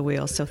the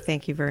wheel. So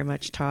thank you very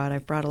much, Todd.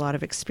 I've brought a lot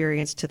of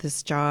experience to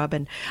this job,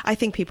 and I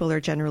think people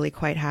are generally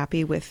quite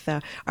happy with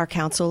our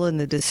council and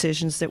the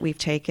decisions that we've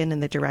taken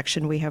and the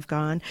direction we have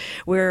gone.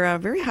 We're a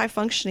very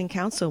high-functioning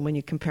council when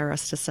you compare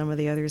us to some of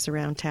the others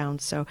around town.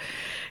 So,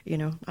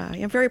 I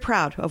am very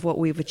proud of what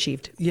we've achieved.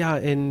 Yeah,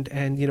 and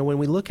when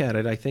we look at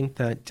it, I think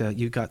that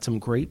you've got some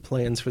great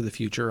plans for the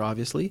future,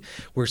 obviously.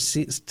 We're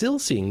still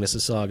seeing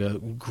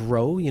Mississauga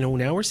grow.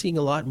 Now we're seeing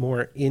a lot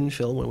more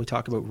infill when we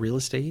talk about real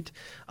estate.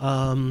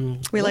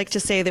 We like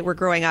to say that we're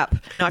growing up,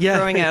 not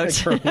growing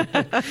out.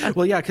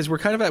 Well, yeah, because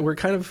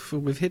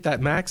we've hit that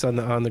max on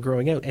the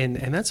growing out.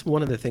 And that's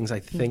one of the things I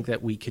think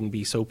that we can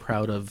be so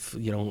proud of,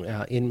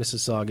 in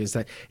Mississauga, is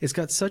that it's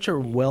got such a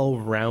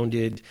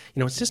well-rounded,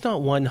 it's just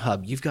not one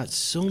hub. You've got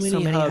so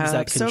many hubs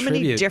that contribute. So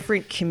many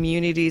different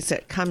communities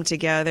that come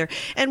together,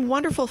 and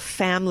wonderful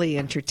family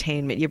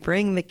entertainment. You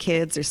bring the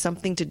kids, there's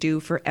something to do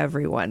for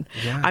everyone.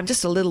 Yeah. I'm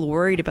just a little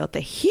worried about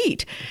the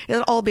heat.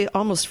 It'll all be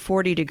almost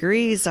 40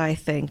 degrees, I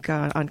think,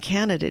 on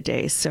Canada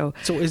Day. So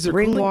is there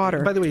bring cooling,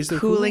 water. By the way, is there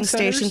cooling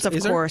centers? stations,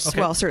 of course. Okay.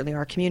 Well, certainly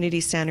our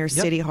community center,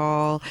 City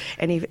Hall,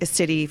 any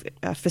city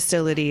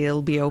facility,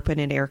 it'll be open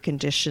and air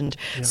conditioned.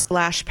 Yeah.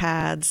 Splash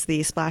pads,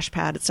 the splash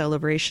pad at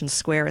Celebration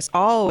Square is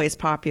always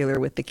popular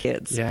with the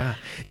kids. Yeah.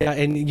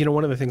 And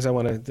one of the things I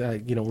want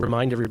to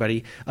remind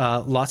everybody,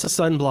 lots of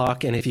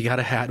sunblock, and if you got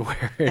a hat,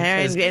 wear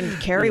it. And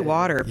carry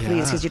water,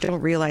 please, because you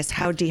don't realize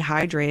how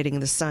dehydrating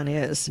the sun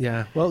is.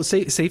 Yeah. Well,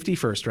 safety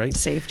first, right?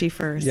 Safety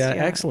first. Yeah,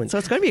 excellent. So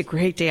it's going to be a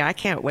great day. I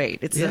can't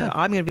wait.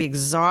 I'm going to be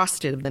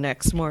exhausted the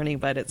next morning,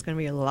 but it's going to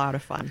be a lot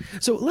of fun.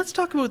 So let's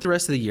talk about the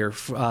rest of the year.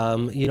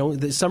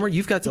 The summer,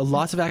 you've got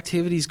lots of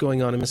activities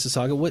going on in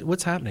Mississauga.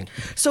 What's happening?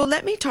 So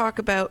let me talk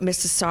about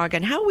Mississauga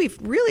and how we've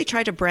really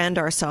tried to brand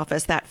ourselves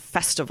as that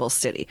festival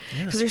city,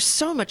 because there's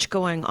so much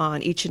going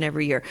on each and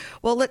every year.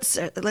 Well, let's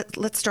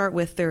start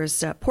with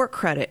there's Port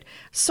Credit.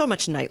 So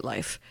much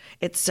nightlife.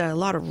 It's a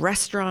lot of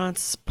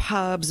restaurants,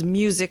 pubs,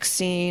 music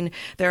scene.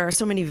 There are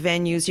so many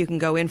venues you can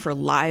go in for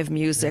live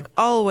music. Yeah.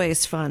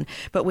 Always fun.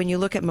 But when you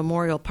look at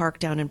Memorial Park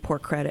down in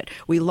Port Credit,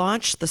 we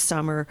launched the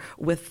summer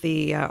with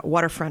the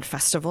Waterfront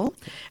Festival.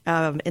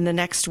 In the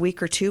next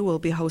week or two, we'll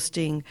be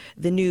hosting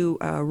the new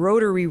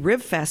Rotary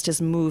Rib Fest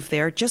has moved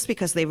there just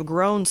because they've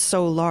grown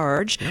so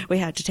large. Yeah. We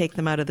had to take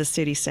them out of the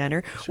city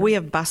center. Sure. We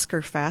have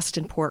Busker Fest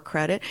in Port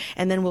Credit,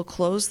 and then we'll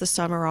close the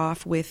summer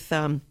off with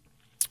the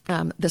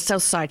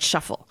Southside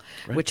Shuffle,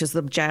 which is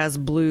the jazz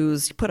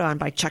blues put on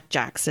by Chuck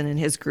Jackson and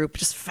his group.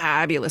 Just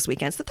fabulous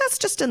weekends. But that's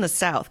just in the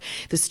South.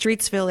 The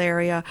Streetsville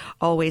area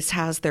always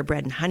has their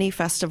Bread and Honey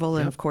Festival,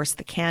 and of course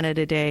the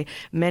Canada Day.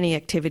 Many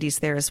activities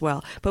there as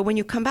well. But when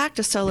you come back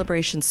to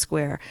Celebration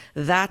Square,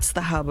 that's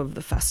the hub of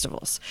the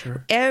festivals.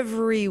 Sure.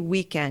 Every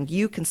weekend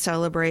you can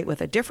celebrate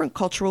with a different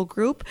cultural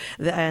group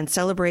and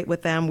celebrate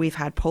with them. We've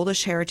had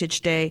Polish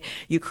Heritage Day,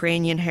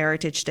 Ukrainian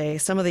Heritage Day.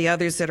 Some of the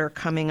others that are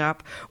coming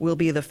up will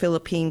be the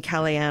Philippine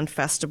Calayan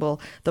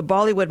Festival, the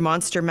Bollywood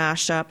Monster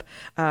Mashup,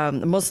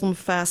 the Muslim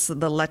Fest,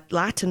 the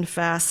Latin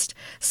Fest,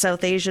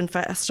 South Asian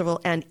Festival,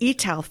 and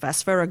Ital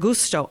Fest,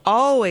 Ferragusto,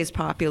 always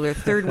popular,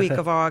 third week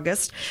of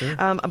August. Sure.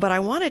 But I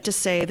wanted to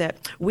say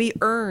that we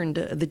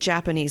earned the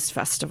Japanese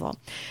Festival.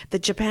 The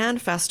Japan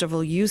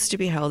Festival used to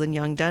be held in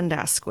Young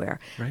Dundas Square.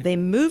 Right. They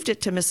moved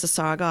it to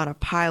Mississauga on a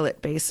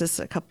pilot basis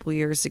a couple of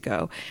years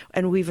ago,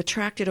 and we've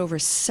attracted over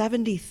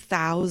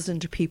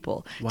 70,000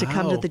 people to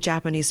come to the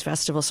Japanese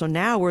Festival. So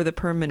now we're the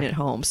permanent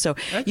home. So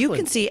Excellent. you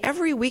can see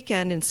every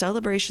weekend in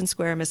Celebration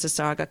Square,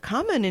 Mississauga,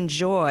 come and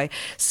enjoy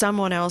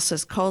someone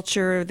else's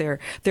culture,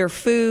 their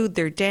food,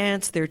 their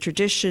dance, their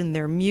tradition,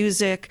 their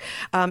music.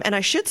 And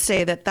I should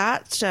say that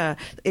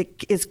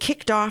it is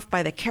kicked off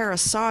by the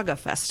Carasaga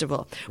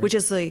Festival, which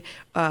is the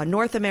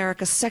North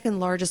America's second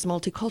largest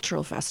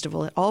multicultural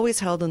festival, always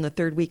held in the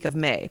third week of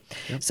May.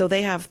 Yep. So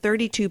they have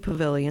 32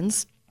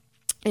 pavilions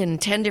in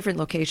 10 different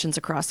locations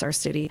across our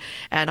city.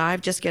 And I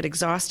just get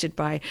exhausted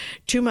by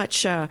too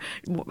much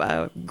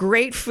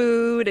great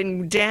food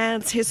and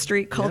dance,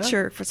 history,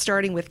 culture, for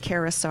starting with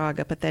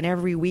Carasaga. But then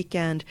every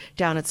weekend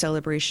down at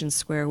Celebration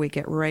Square, we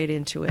get right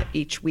into it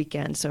each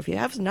weekend. So if you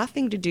have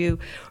nothing to do,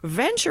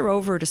 venture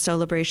over to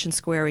Celebration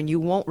Square and you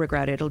won't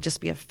regret it. It'll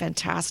just be a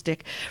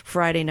fantastic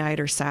Friday night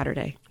or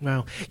Saturday.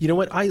 Wow. You know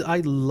what?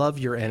 I love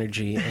your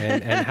energy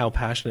and how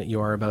passionate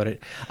you are about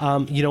it.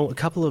 A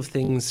couple of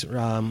things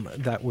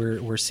that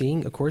we're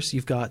seeing. Of course,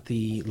 you've got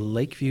the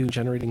Lakeview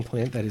generating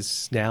plant that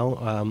is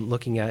now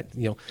looking at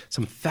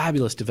some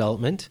fabulous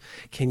development.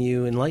 Can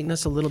you enlighten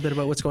us a little bit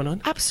about what's going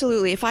on?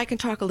 Absolutely. If I can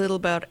talk a little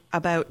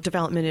about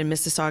development in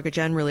Mississauga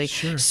generally.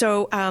 Sure.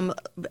 So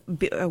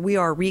we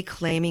are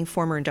reclaiming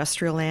former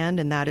industrial land,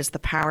 and that is the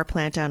power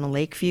plant down in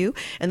Lakeview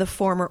and the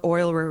former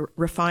oil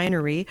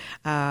refinery,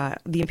 the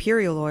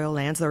Imperial Oil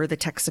lands, or the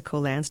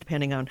Texaco lands,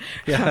 depending on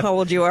how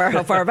old you are,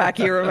 how far back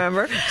you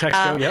remember.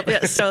 Texaco, yep.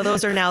 Yeah, so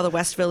those are now the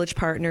West Village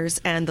Partners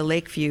and the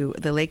Lakeview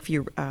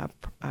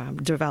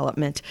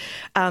development.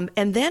 And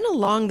then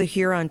along the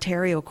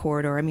Huron-Ontario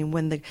corridor, I mean,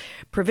 when the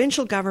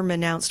provincial government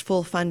announced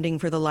full funding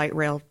for the light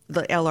rail,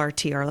 the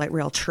LRT, our light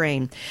rail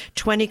train,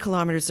 20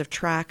 kilometers of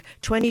track,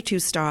 22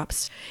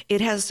 stops,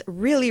 it has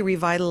really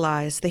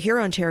revitalized the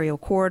Huron-Ontario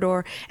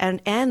corridor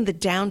and the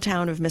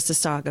downtown of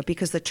Mississauga,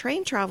 because the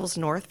train travels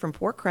north from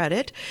Port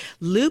Credit,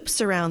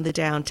 loops around the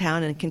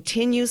downtown, and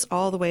continues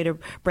all the way to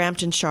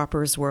Brampton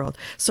Shoppers World.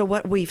 So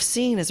what we've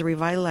seen is a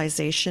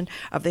revitalization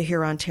of the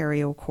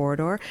Huron-Ontario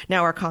corridor.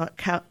 Now our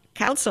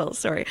council,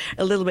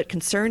 a little bit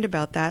concerned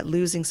about that,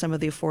 losing some of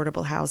the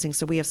affordable housing.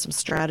 So we have some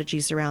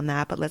strategies around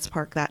that, but let's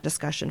park that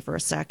discussion for a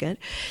second.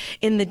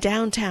 In the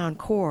downtown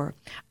core,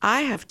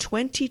 I have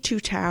 22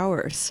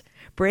 towers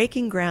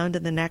breaking ground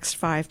in the next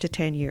 5 to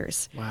 10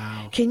 years.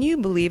 Wow. Can you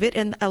believe it?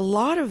 And a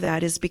lot of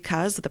that is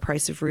because of the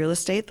price of real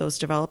estate. Those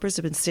developers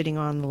have been sitting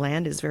on the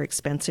land, is very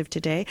expensive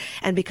today.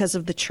 And because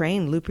of the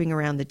train looping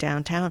around the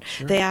downtown,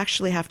 they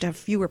actually have to have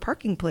fewer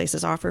parking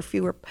places, offer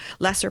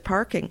lesser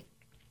parking,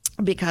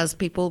 because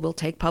people will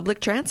take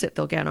public transit.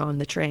 They'll get on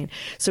the train.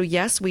 So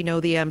yes, we know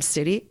the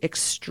M-City,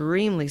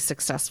 extremely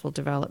successful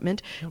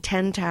development,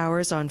 10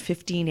 towers on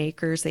 15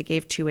 acres. They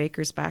gave 2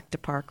 acres back to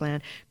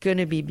Parkland. Going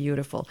to be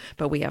beautiful.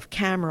 But we have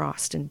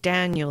Camrost and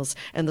Daniels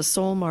and the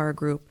Solmar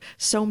Group,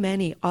 so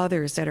many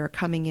others that are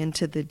coming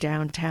into the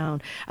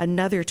downtown,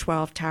 another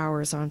 12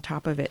 towers on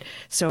top of it.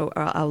 So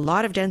a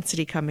lot of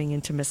density coming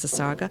into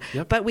Mississauga.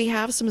 Yep. But we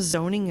have some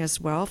zoning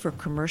as well for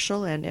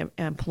commercial and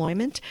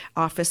employment,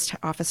 office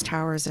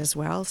towers as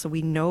well. So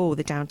we know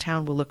the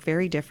downtown will look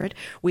very different.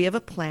 We have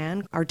a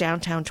plan, our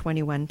Downtown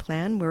 21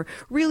 plan. We're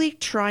really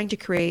trying to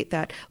create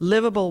that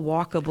livable,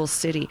 walkable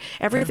city.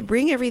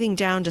 Bring everything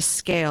down to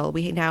scale.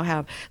 We now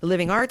have the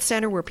Living Arts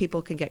Center where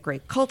people can get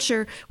great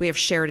culture. We have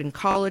Sheridan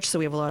College, so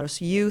we have a lot of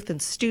youth and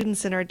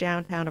students in our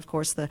downtown. Of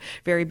course, the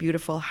very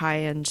beautiful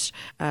high-end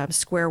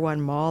Square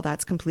One Mall,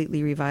 that's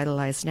completely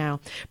revitalized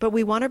now. But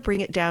we want to bring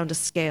it down to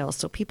scale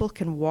so people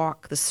can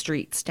walk the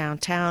streets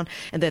downtown,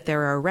 and that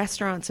there are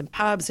restaurants and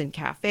pubs and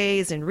cafes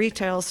and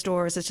retail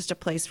stores. It's just a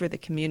place for the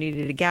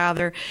community to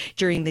gather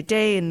during the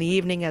day and the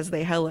evening as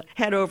they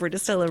head over to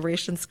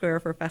Celebration Square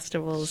for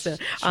festivals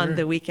on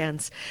the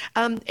weekends.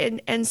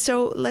 And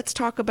so let's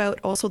talk about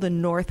also the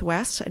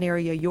Northwest, an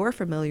area you're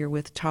familiar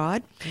with,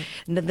 Todd.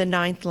 The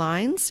Ninth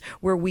Lines,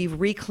 where we've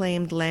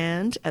reclaimed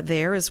land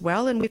there as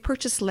well. And we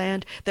purchased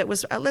land that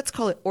was, let's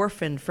call it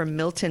orphaned from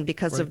Milton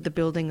because of the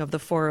building of the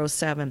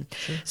 407.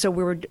 So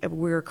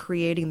we're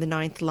creating the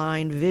Ninth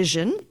Line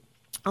vision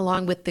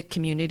along with the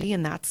community,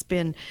 and that's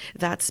been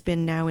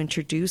now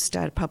introduced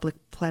at a public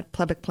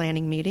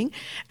planning meeting,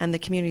 and the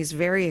community is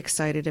very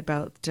excited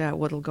about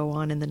what will go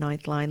on in the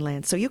Ninth Line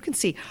land. So you can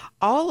see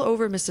all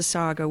over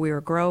Mississauga, we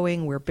are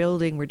growing, we're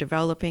building, we're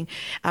developing.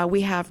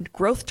 We have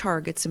growth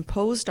targets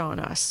imposed on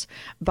us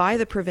by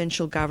the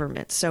provincial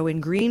government. So in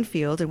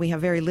Greenfield, and we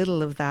have very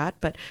little of that,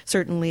 but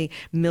certainly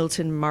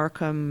Milton,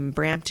 Markham,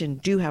 Brampton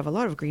do have a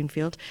lot of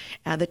Greenfield.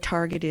 The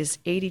target is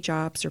 80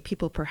 jobs or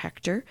people per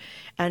hectare,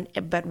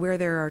 but where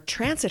there are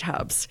transit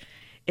hubs,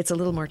 it's a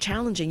little more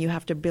challenging. You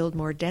have to build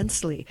more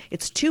densely.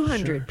 It's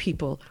 200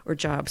 people or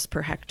jobs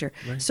per hectare.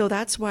 Right. So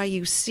that's why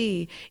you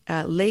see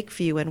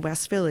Lakeview and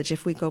West Village,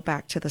 if we go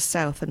back to the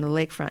south and the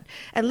lakefront.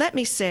 And let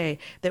me say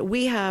that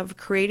we have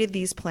created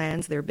these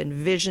plans. There have been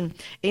Vision,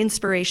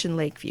 Inspiration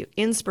Lakeview,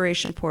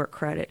 Inspiration Port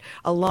Credit,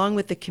 along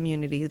with the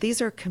community.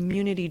 These are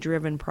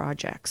community-driven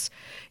projects.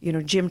 You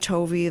know, Jim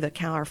Tovey,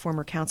 our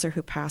former councillor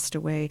who passed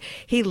away,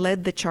 he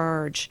led the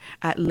charge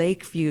at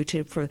Lakeview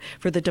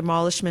for the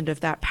demolishment of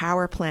that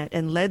power plant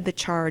and and led the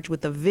charge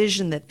with the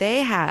vision that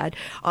they had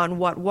on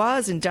what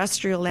was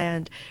industrial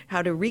land,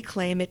 how to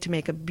reclaim it to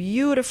make a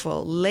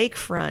beautiful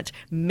lakefront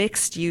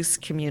mixed-use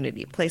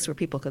community, a place where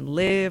people can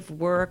live,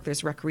 work,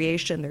 there's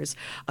recreation, there's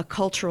a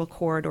cultural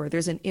corridor,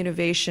 there's an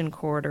innovation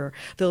corridor,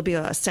 there'll be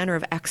a center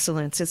of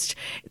excellence. It's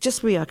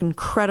just be an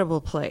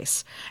incredible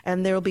place.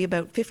 And there will be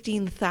about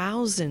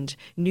 15,000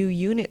 new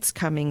units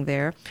coming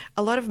there,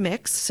 a lot of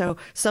mix, so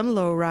some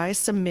low-rise,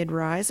 some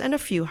mid-rise, and a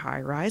few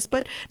high-rise,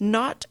 but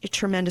not a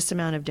tremendous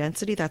amount of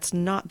density. That's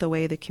not the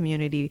way the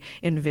community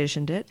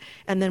envisioned it.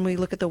 And then we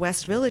look at the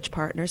West Village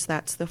partners.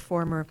 That's the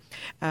former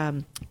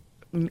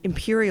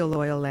Imperial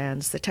Oil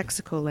lands, the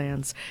Texaco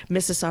lands,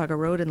 Mississauga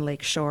Road and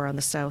Lakeshore on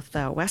the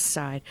southwest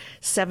side,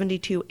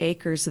 72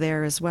 acres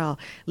there as well.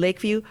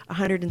 Lakeview,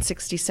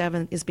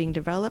 167 is being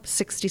developed,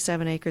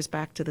 67 acres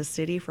back to the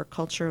city for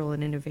cultural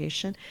and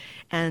innovation.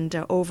 And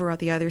over on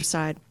the other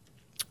side,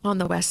 on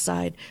the west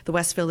side, the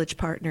West Village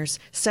partners,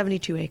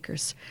 72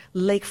 acres,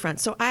 lakefront.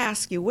 So I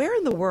ask you, where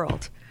in the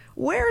world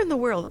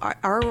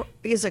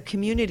is a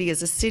community,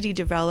 is a city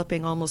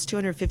developing almost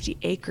 250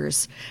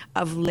 acres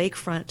of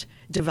lakefront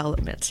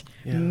development,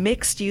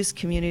 mixed-use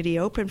community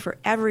open for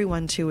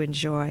everyone to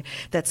enjoy,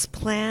 that's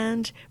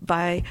planned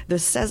by the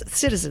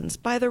citizens,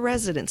 by the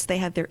residents. They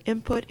had their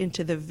input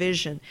into the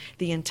vision,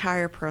 the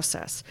entire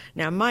process.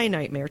 Now, my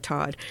nightmare,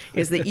 Todd,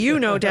 is that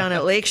down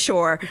at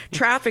Lakeshore,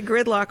 traffic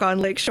gridlock on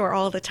Lakeshore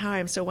all the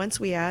time. So once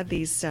we add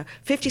these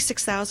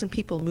 56,000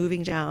 people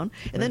moving down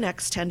in the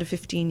next 10 to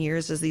 15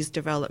 years as these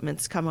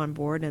developments come on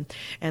board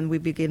and we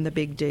begin the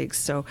big digs.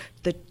 So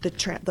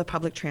the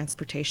public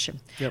transportation,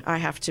 I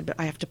have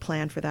to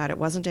plan for that. It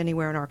wasn't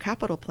anywhere in our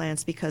capital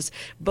plans because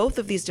both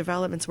of these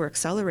developments were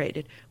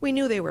accelerated. We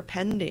knew they were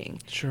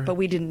pending, but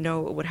we didn't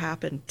know what would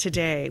happen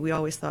today. We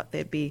always thought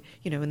they'd be,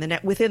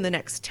 within the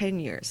next 10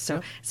 years.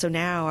 So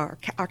now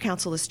our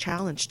council is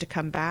challenged to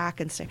come back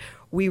and say,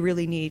 we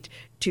really need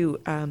to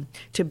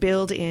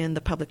build in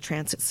the public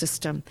transit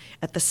system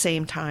at the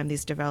same time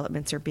these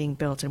developments are being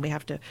built, and we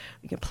have to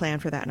plan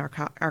for that in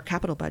our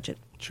capital budget.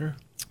 Sure.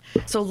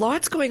 So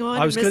lots going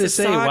on. I was going to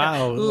say,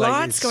 wow,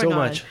 lots going so on.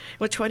 much.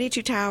 Well,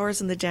 22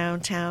 towers in the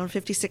downtown,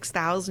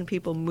 56,000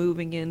 people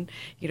moving in,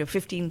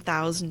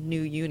 15,000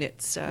 new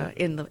units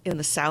in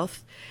the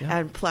south,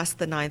 and plus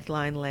the Ninth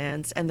Line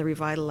lands and the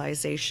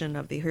revitalization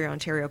of the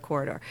Ontario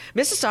corridor.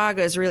 Mississauga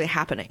is really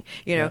happening.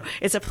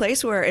 It's a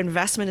place where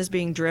investment is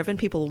being driven.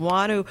 People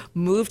want to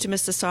move to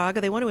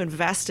Mississauga. They want to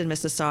invest in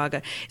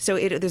Mississauga. So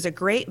there's a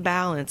great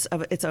balance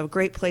of it's a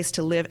great place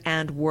to live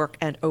and work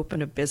and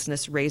open a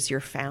business, raise your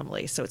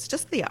family. So it's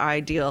just the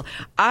ideal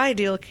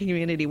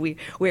community.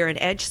 We're an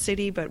edge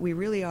city, but we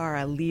really are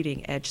a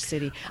leading edge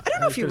city. I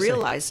don't know if you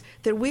realize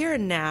that we are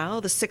now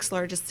the 6th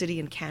largest city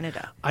in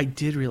Canada. I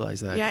did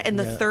realize that. Yeah, and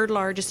the 3rd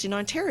largest in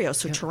Ontario.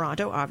 So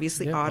Toronto,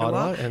 obviously,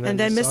 Ottawa, and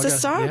then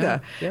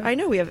Mississauga. Yeah. I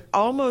know we have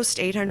almost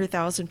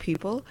 800,000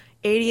 people.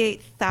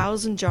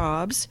 88,000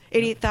 jobs,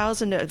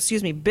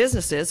 88,000,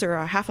 businesses, or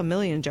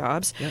 500,000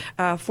 jobs,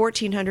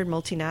 1,400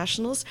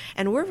 multinationals,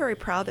 and we're very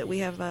proud that we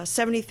have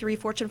 73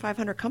 Fortune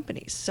 500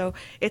 companies. So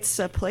it's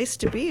a place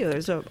to be.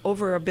 There's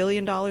over $1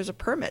 billion of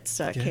permits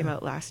came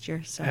out last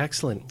year. So.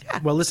 Excellent. Yeah.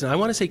 Well, listen, I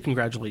want to say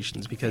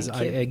congratulations because,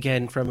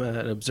 again, from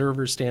an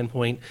observer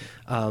standpoint,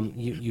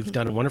 you've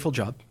done a wonderful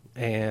job.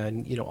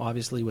 And,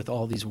 obviously with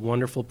all these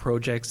wonderful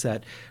projects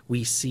that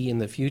we see in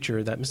the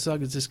future, that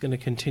Mississauga is just going to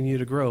continue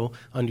to grow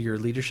under your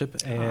leadership.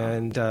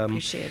 And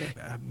appreciate it.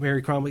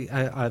 Mary Crombie,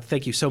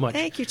 thank you so much.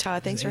 Thank you,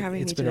 Todd. Thanks for having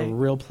me today. It's been a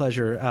real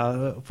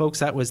pleasure. Folks,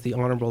 that was the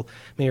Honourable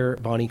Mayor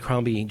Bonnie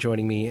Crombie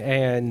joining me.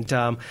 And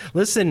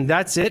listen,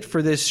 that's it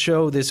for this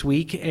show this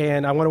week.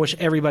 And I want to wish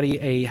everybody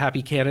a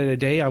happy Canada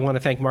Day. I want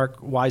to thank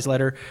Mark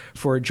Weisletter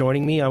for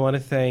joining me. I want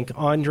to thank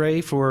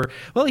Andre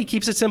he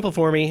keeps it simple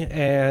for me.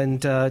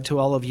 And to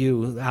all of you,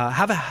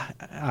 have a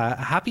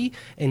happy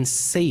and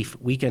safe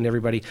weekend,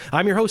 everybody.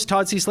 I'm your host,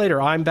 Todd C.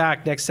 Slater. I'm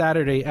back next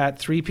Saturday at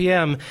 3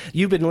 p.m.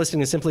 You've been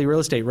listening to Simply Real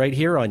Estate right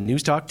here on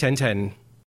News Talk 1010.